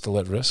life is still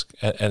at risk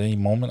at any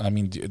moment? I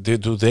mean, do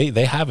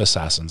they have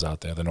assassins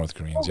out there, the North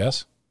Koreans?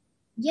 Yes.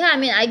 Yeah, I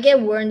mean, I get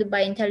warned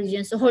by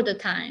intelligence all the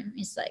time.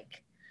 It's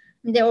like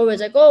they're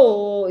always like,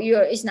 "Oh,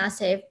 it's not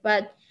safe."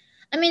 But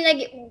I mean,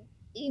 like,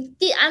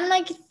 I'm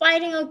like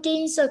fighting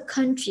against a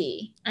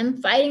country.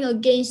 I'm fighting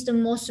against the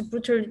most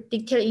brutal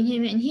dictator in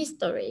human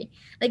history.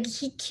 Like,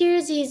 he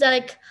kills his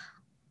like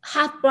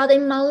half brother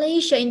in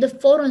Malaysia in the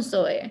foreign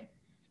soil,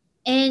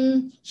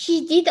 and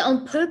he did it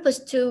on purpose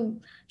to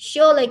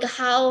show like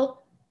how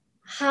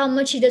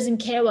much he doesn't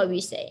care what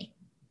we say.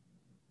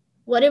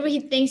 Whatever he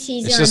thinks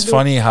he's It's gonna just do.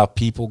 funny how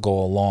people go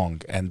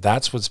along, and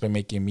that's what's been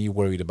making me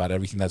worried about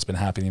everything that's been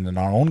happening in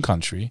our own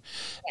country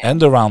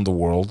and around the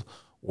world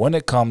when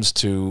it comes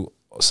to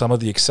some of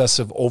the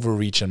excessive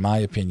overreach, in my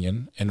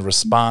opinion, in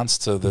response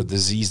to the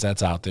disease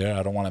that's out there.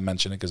 I don't want to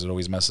mention it because it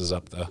always messes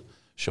up the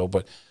show,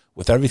 but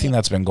with everything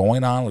that's been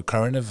going on with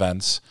current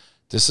events,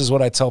 this is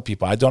what I tell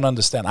people. I don't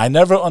understand. I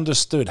never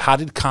understood, how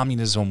did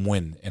communism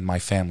win in my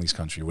family's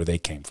country where they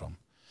came from?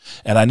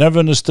 And I never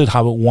understood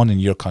how it won in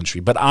your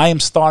country. But I am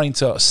starting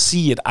to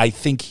see it, I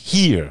think,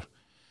 here,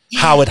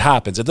 how it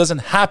happens. It doesn't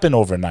happen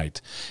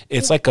overnight.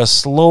 It's like a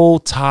slow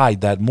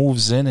tide that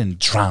moves in and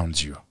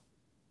drowns you.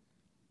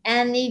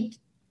 And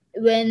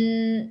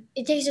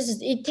it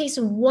takes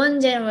one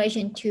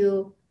generation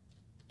to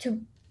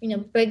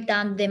break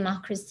down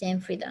democracy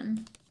and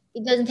freedom.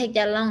 It doesn't take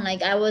that long.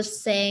 Like I was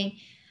saying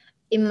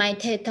in my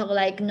TED talk,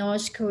 like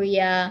North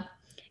Korea,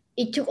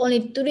 it took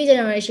only 3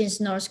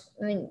 generations in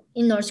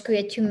North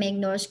Korea to make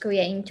North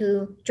Korea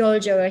into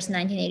Georgia was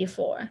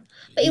 1984.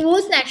 But it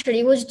wasn't actually.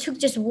 It took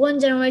just one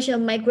generation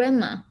of my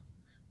grandma.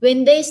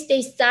 When they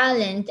stay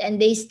silent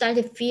and they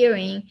started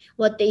fearing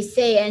what they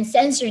say and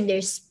censoring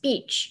their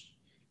speech,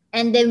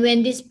 and then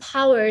when these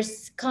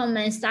powers come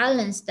and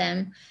silence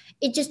them,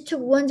 it just took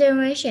one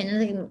generation. And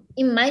like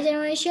in my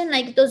generation,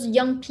 like those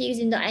young pigs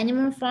in the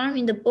animal farm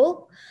in the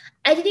book,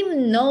 I didn't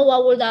even know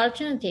what were the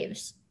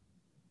alternatives.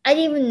 I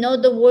didn't even know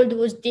the world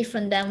was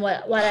different than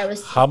what I was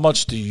seeing. How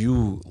much do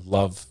you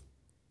love,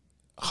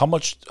 how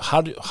much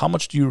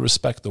do you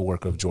respect the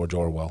work of George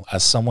Orwell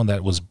as someone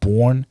that was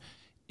born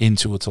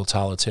into a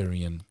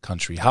totalitarian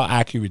country? How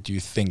accurate do you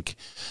think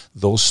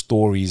those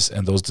stories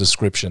and those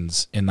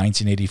descriptions in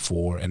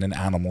 1984 in an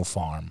animal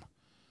farm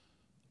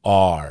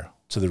are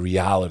to the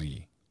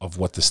reality of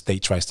what the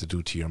state tries to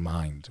do to your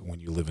mind when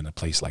you live in a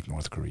place like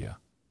North Korea?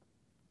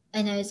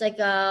 I know, it's like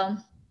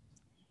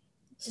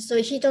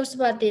so he talks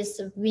about this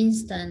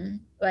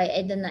Winston, right,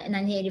 at the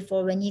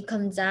 1984 when he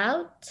comes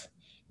out.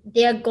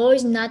 Their goal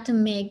is not to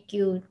make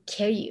you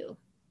kill you.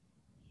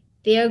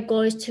 Their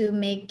goal is to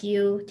make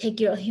you take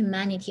your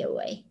humanity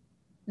away,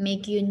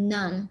 make you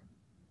numb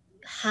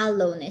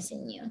hollowness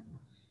in you.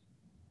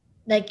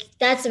 Like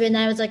that's when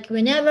I was like,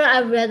 whenever I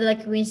read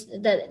like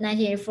Winston, the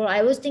 1984,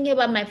 I was thinking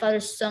about my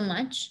father so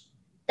much.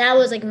 That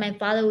was like my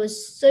father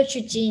was such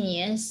a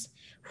genius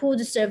who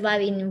would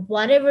survive in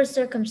whatever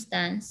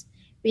circumstance.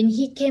 When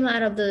he came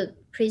out of the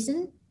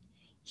prison,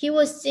 he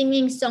was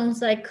singing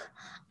songs like,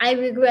 I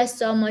regret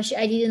so much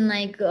I didn't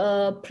like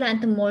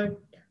plant more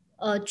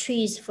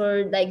trees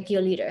for like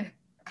your leader.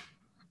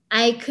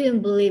 I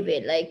couldn't believe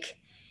it. Like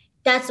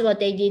that's what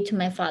they did to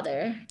my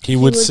father. He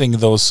would sing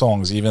those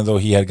songs even though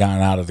he had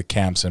gotten out of the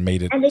camps and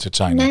made it to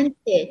China. He meant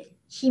it.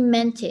 He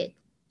meant it.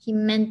 He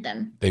meant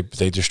them.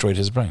 They destroyed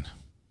his brain.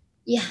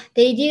 Yeah,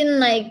 they didn't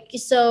like.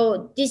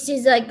 So this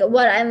is like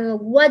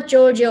what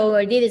George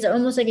Orwell did is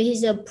almost like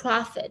he's a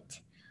prophet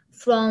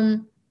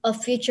from a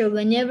future.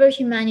 Whenever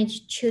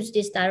humanity chooses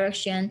this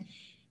direction,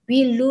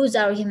 we lose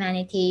our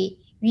humanity.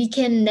 We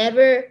can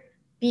never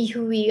be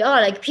who we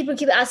are. Like people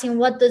keep asking,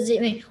 what does it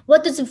mean?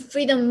 What does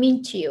freedom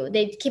mean to you?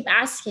 They keep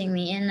asking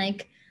me, and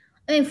like,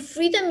 I mean,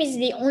 freedom is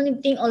the only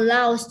thing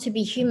allows to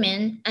be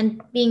human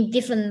and being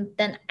different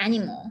than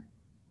animal.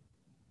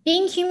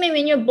 Being human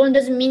when you're born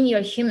doesn't mean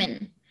you're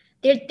human.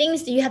 There are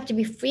things that you have to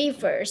be free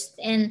first.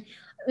 And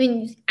I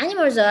mean,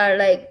 animals are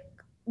like,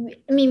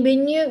 I mean,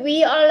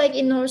 we are like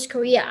in North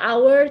Korea,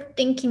 our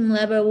thinking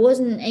level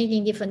wasn't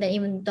anything different than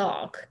even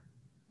dog,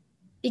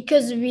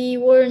 because we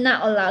were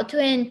not allowed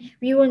to, and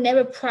we will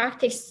never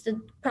practice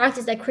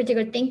that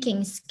critical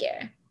thinking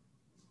skill.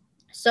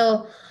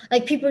 So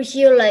like people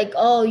hear like,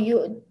 oh,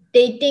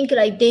 they think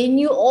like they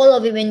knew all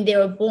of it when they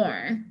were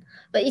born,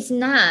 but it's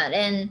not.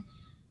 And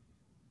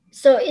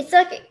so it's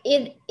like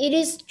it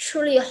is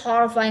truly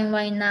horrifying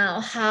right now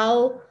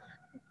how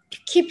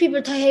keep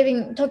people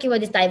talking about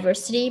this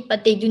diversity,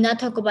 but they do not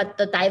talk about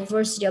the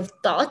diversity of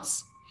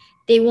thoughts.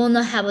 They want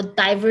to have a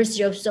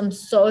diversity of some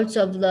sorts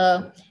of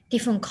the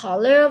different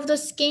color of the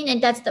skin,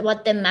 and that's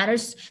what that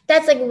matters.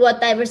 That's like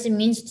what diversity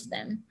means to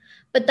them.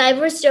 But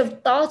diversity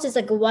of thoughts is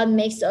like what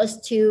makes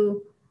us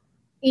to,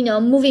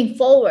 moving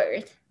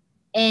forward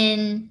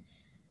and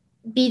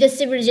be the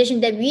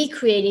civilization that we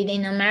created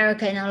in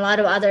America and a lot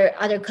of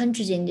other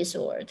countries in this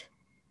world.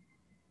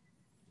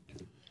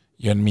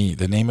 Yeon-mi,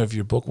 the name of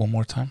your book one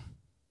more time?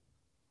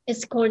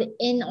 It's called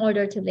In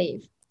Order to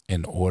Live.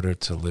 In Order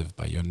to Live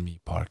by Yeonmi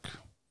Park.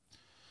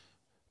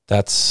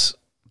 That's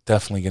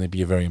definitely going to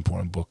be a very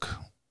important book.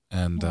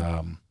 And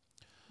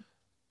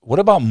what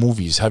about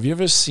movies? Have you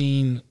ever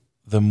seen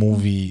the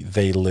movie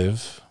They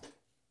Live?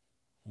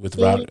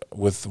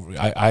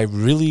 I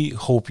really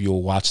hope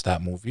you'll watch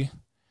that movie.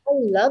 I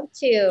would love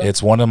to.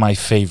 It's one of my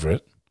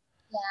favorite.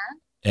 Yeah.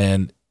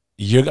 And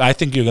I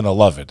think you're gonna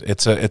love it.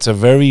 It's a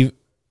very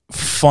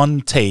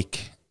fun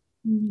take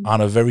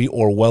on a very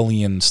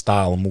Orwellian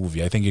style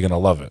movie. I think you're gonna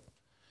love it.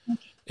 Okay.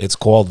 It's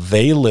called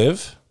They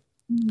Live,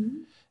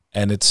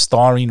 and it's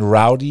starring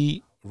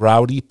Rowdy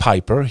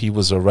Piper. He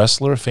was a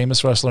wrestler,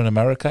 famous wrestler in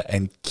America,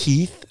 and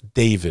Keith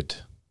David.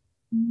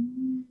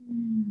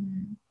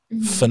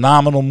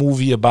 Phenomenal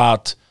movie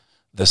about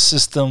the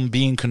system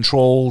being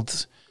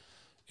controlled.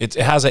 It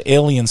has an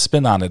alien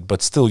spin on it,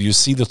 but still, you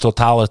see the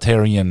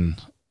totalitarian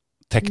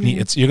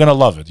technique. You're gonna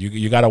love it.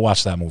 You got to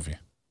watch that movie.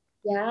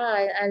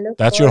 Yeah, I look.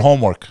 That's your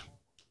homework.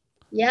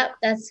 Yep,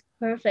 that's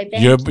perfect.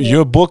 Thank you.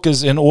 Your book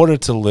is In Order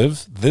to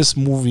Live. This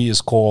movie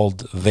is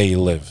called They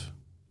Live.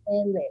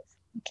 They Live.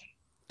 Okay.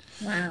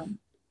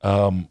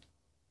 Wow.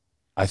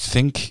 I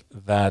think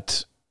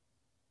that,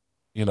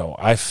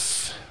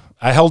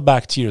 I held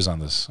back tears on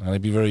this. I'm going to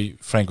be very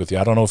frank with you.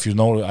 I don't know if you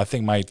know. I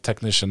think my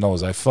technician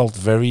knows. I felt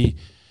very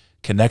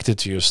connected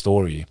to your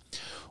story.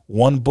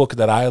 One book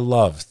that I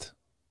loved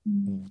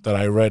that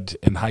I read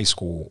in high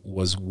school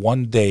was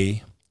One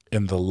Day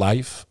in the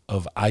Life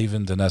of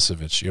Ivan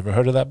Denisovich. You ever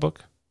heard of that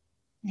book?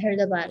 I heard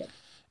about it.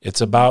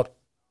 It's about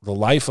the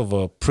life of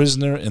a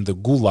prisoner in the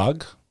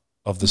Gulag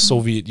of the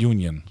Soviet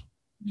Union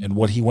and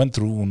what he went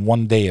through in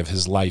one day of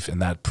his life in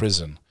that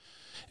prison.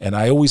 And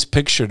I always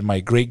pictured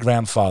my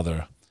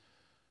great-grandfather,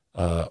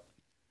 Ali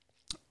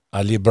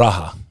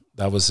Braha,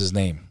 that was his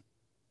name.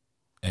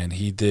 And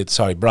he did,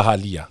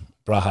 Brahalia,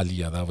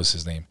 that was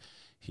his name.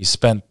 He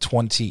spent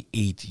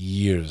 28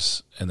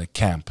 years in a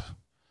camp.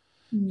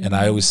 And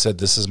I always said,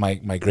 this is my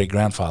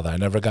great-grandfather. I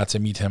never got to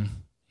meet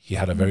him. He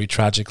had a very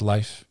tragic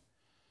life.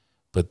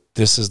 But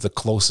this is the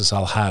closest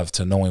I'll have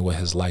to knowing what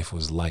his life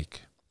was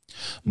like.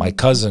 My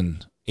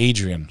cousin,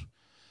 Adrian,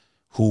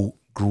 who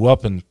grew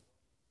up in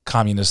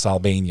Communist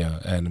Albania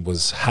and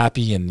was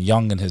happy and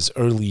young in his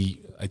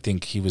early, I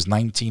think he was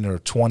 19 or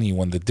 20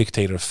 when the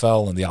dictator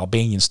fell and the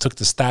Albanians took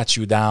the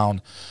statue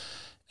down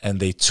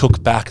and they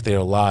took back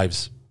their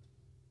lives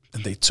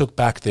and they took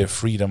back their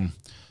freedom.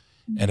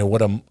 And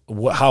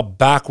how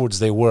backwards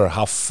they were,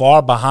 how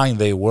far behind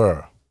they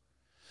were.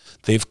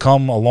 They've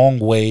come a long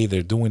way.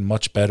 They're doing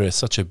much better. It's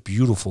such a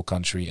beautiful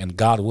country. And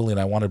God willing,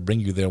 I want to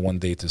bring you there one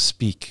day to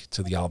speak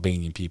to the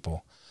Albanian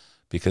people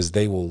because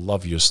they will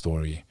love your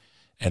story.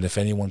 And if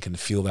anyone can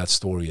feel that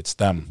story, it's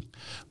them.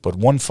 But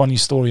one funny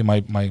story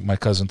my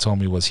cousin told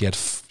me was he had,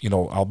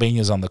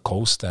 Albania's on the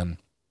coast and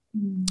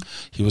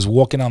he was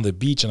walking on the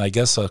beach and I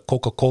guess a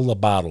Coca-Cola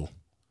bottle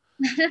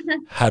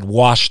had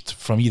washed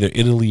from either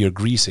Italy or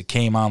Greece. It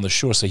came on the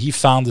shore. So he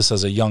found this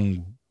as a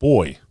young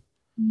boy.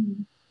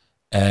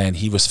 And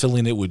he was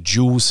filling it with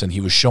juice and he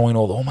was showing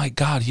oh my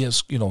God, he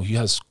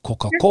has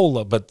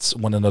Coca-Cola. But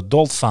when an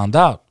adult found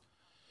out,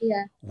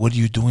 what are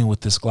you doing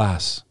with this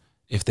glass?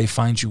 If they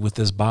find you with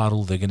this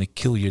bottle, they're going to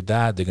kill your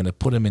dad. They're going to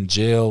put him in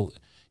jail,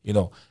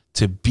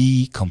 to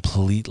be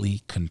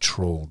completely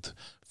controlled.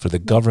 For the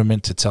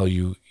government to tell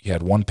you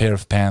had one pair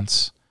of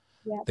pants.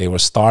 They were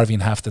starving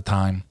half the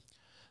time.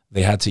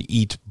 They had to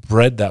eat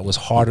bread that was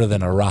harder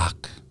than a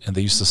rock, and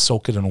they used to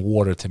soak it in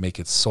water to make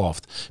it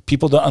soft.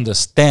 People don't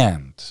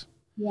understand.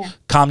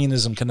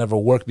 Communism can never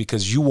work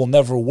because you will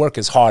never work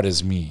as hard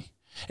as me,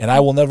 and I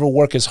will never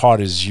work as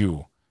hard as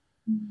you.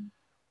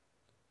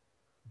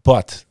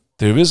 But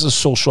there is a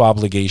social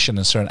obligation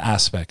in certain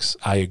aspects.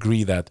 I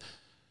agree that,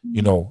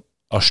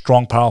 a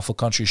strong, powerful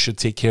country should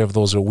take care of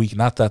those who are weak,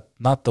 not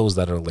those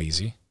that are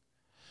lazy.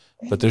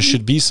 But there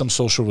should be some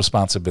social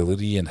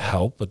responsibility and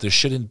help, but there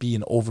shouldn't be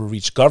an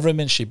overreach.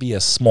 Government should be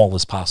as small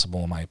as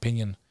possible, in my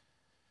opinion.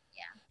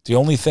 The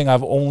only thing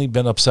I've only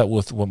been upset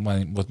with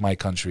my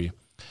country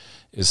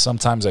is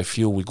sometimes I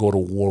feel we go to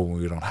war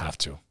when we don't have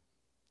to.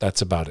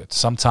 That's about it.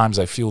 Sometimes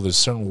I feel there's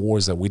certain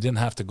wars that we didn't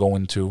have to go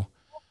into,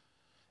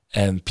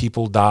 and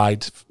people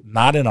died,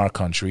 not in our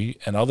country,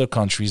 and other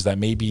countries that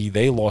maybe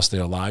they lost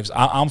their lives.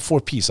 I'm for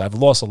peace. I've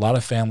lost a lot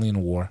of family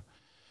in war.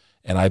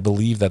 And I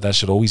believe that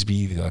should always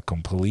be the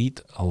complete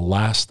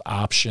last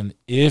option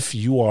if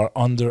you are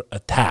under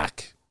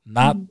attack.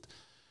 Not,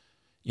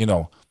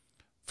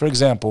 for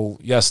example,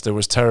 yes, there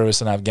was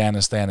terrorists in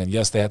Afghanistan, and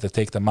yes, they had to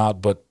take them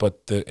out. But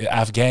the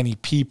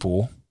Afghani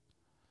people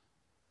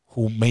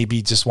who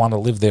maybe just want to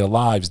live their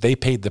lives, they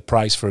paid the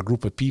price for a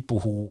group of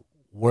people who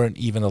weren't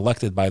even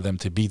elected by them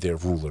to be their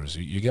rulers.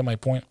 You get my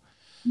point?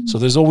 So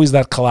there's always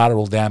that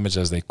collateral damage,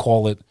 as they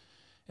call it.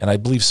 And I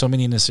believe so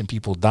many innocent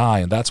people die.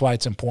 And that's why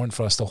it's important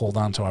for us to hold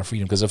on to our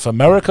freedom. Because if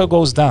America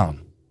goes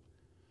down,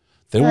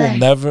 there will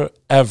never,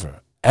 ever,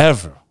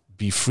 ever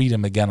be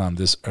freedom again on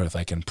this earth.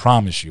 I can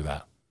promise you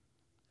that.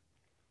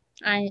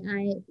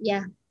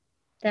 Yeah,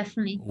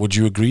 definitely. Would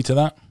you agree to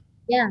that?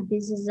 Yeah,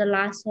 this is the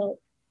last hope.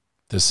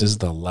 This is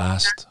the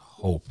last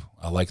hope.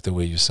 I like the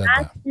way you said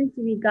that.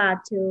 We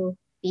got to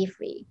be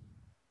free.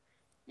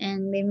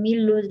 And when we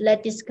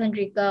let this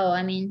country go,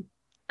 I mean,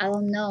 I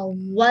don't know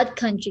what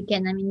country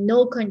can. I mean,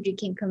 no country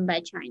can come by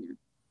China.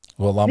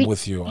 Well, I'm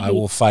with you. I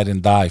will fight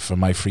and die for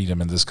my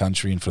freedom in this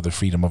country and for the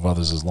freedom of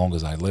others as long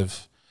as I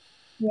live.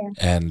 Yeah.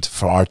 And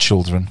for our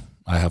children,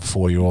 I have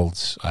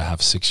 4-year-olds, I have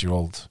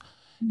 6-year-olds.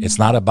 It's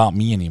not about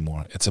me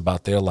anymore. It's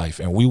about their life.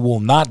 And we will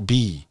not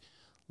be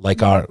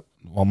like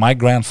my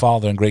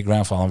grandfather and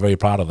great-grandfather. I'm very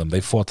proud of them.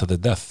 They fought to the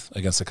death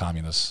against the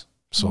communists.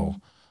 So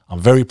I'm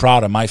very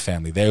proud of my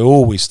family. They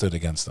always stood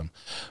against them.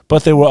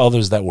 But there were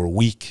others that were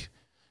weak.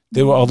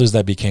 There were others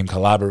that became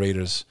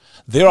collaborators.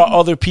 There are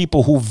other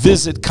people who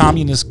visit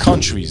communist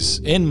countries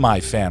in my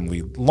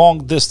family,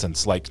 long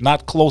distance, like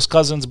not close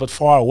cousins, but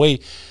far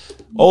away.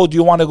 Oh, do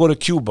you want to go to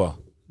Cuba?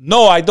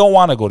 No, I don't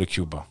want to go to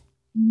Cuba.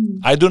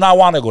 I do not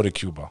want to go to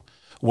Cuba.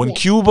 When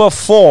Cuba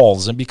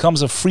falls and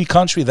becomes a free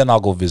country, then I'll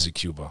go visit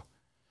Cuba.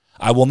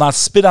 I will not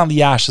spit on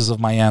the ashes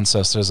of my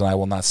ancestors, and I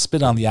will not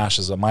spit on the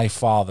ashes of my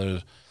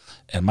father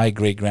and my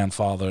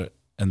great-grandfather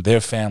and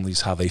their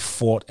families, how they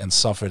fought and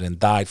suffered and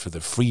died for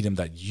the freedom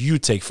that you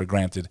take for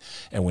granted.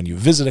 And when you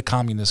visit a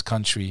communist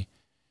country,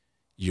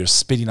 you're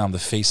spitting on the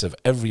face of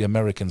every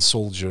American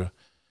soldier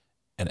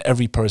and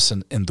every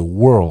person in the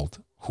world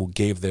who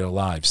gave their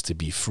lives to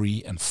be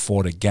free and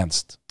fought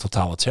against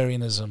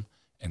totalitarianism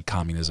and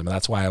communism. And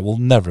that's why I will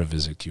never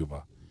visit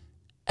Cuba,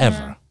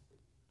 ever.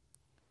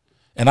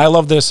 And I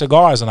love their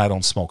cigars, and I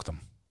don't smoke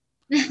them.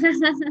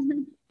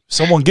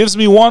 Someone gives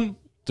me one,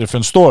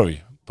 different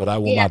story, but I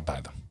will not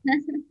buy them.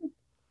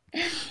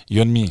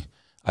 Yeon-mi,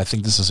 I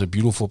think this is a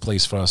beautiful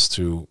place for us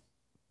to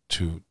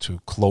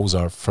close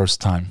our first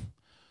time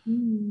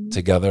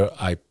together.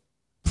 I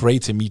pray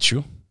to meet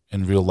you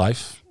in real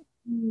life.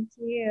 Thank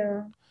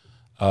you.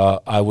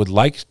 I would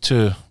like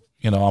to,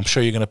 I'm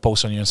sure you're going to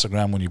post on your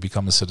Instagram when you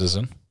become a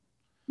citizen.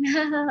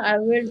 I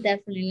will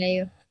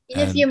definitely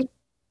let you.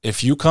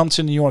 If you come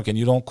to New York and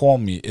you don't call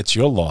me, it's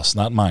your loss,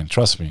 not mine.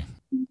 Trust me.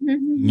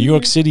 New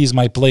York City is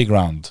my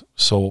playground.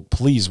 So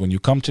please, when you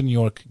come to New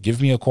York, give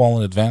me a call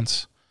in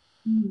advance.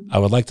 I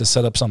would like to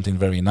set up something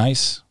very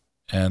nice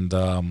and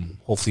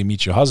hopefully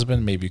meet your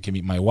husband. Maybe you can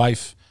meet my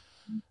wife.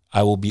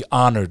 I will be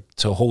honored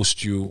to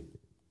host you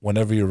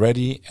whenever you're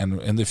ready.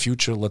 And in the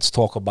future, let's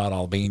talk about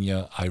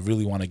Albania. I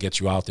really want to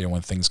get you out there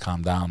when things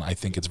calm down. I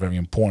think it's very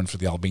important for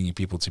the Albanian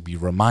people to be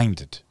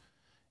reminded,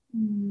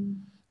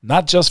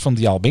 not just from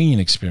the Albanian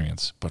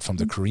experience, but from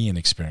the Korean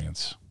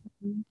experience.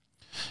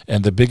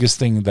 And the biggest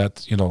thing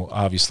that,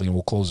 obviously, and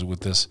we'll close it with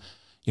this,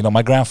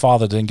 my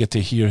grandfather didn't get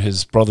to hear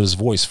his brother's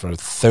voice for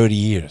 30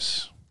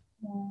 years.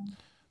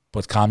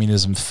 But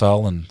communism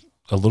fell, and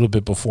a little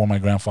bit before my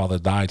grandfather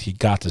died, he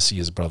got to see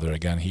his brother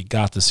again. He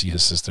got to see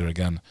his sister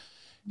again.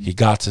 He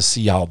got to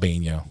see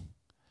Albania.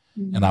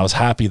 And I was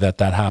happy that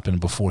that happened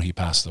before he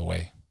passed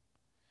away.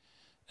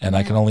 And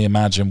I can only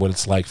imagine what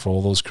it's like for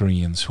all those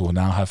Koreans who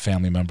now have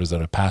family members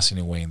that are passing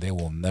away, and they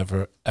will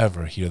never,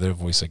 ever hear their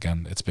voice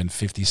again. It's been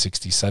 50,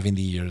 60, 70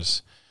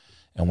 years.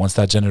 And once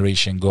that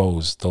generation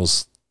goes,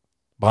 those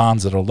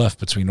bonds that are left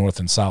between North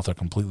and South are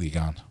completely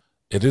gone.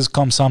 It is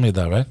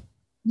kamsahamnida, right?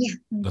 Yeah.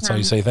 That's how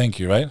you say thank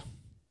you, right?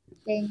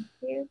 Thank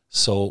you.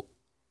 So,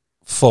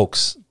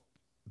 folks,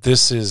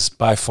 this is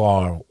by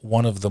far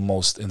one of the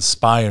most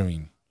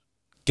inspiring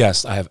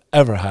guests I have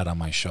ever had on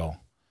my show.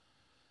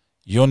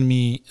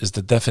 Yeon-mi is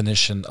the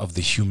definition of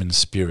the human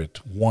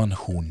spirit, one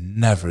who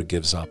never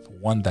gives up,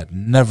 one that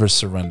never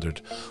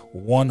surrendered,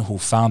 one who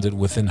found it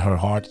within her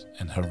heart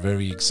and her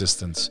very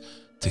existence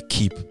to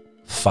keep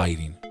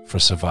fighting for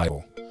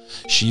survival.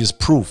 She is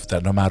proof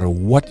that no matter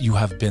what you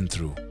have been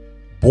through,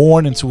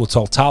 born into a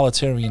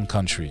totalitarian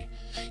country,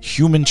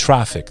 human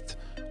trafficked,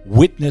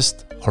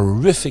 witnessed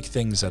horrific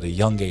things at a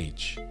young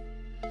age,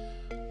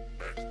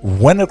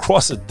 went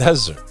across a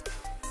desert,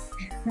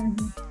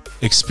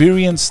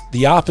 experienced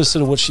the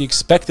opposite of what she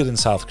expected in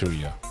South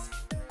Korea,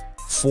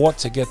 fought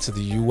to get to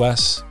the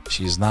U.S.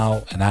 She is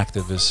now an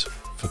activist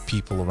for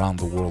people around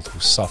the world who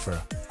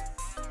suffer.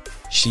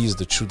 She is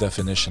the true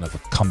definition of a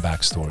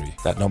comeback story,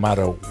 that no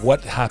matter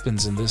what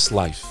happens in this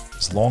life,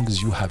 as long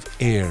as you have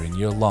air in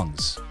your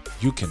lungs,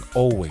 you can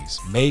always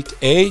make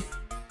a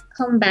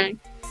comeback.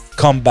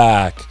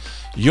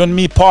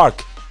 Yeonmi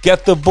Park,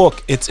 get the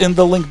book. It's in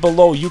the link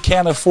below. You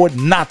can't afford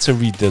not to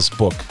read this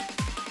book.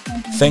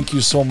 Thank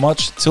you so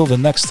much. Till the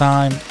next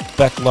time,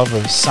 Bek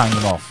Lover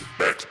signing off.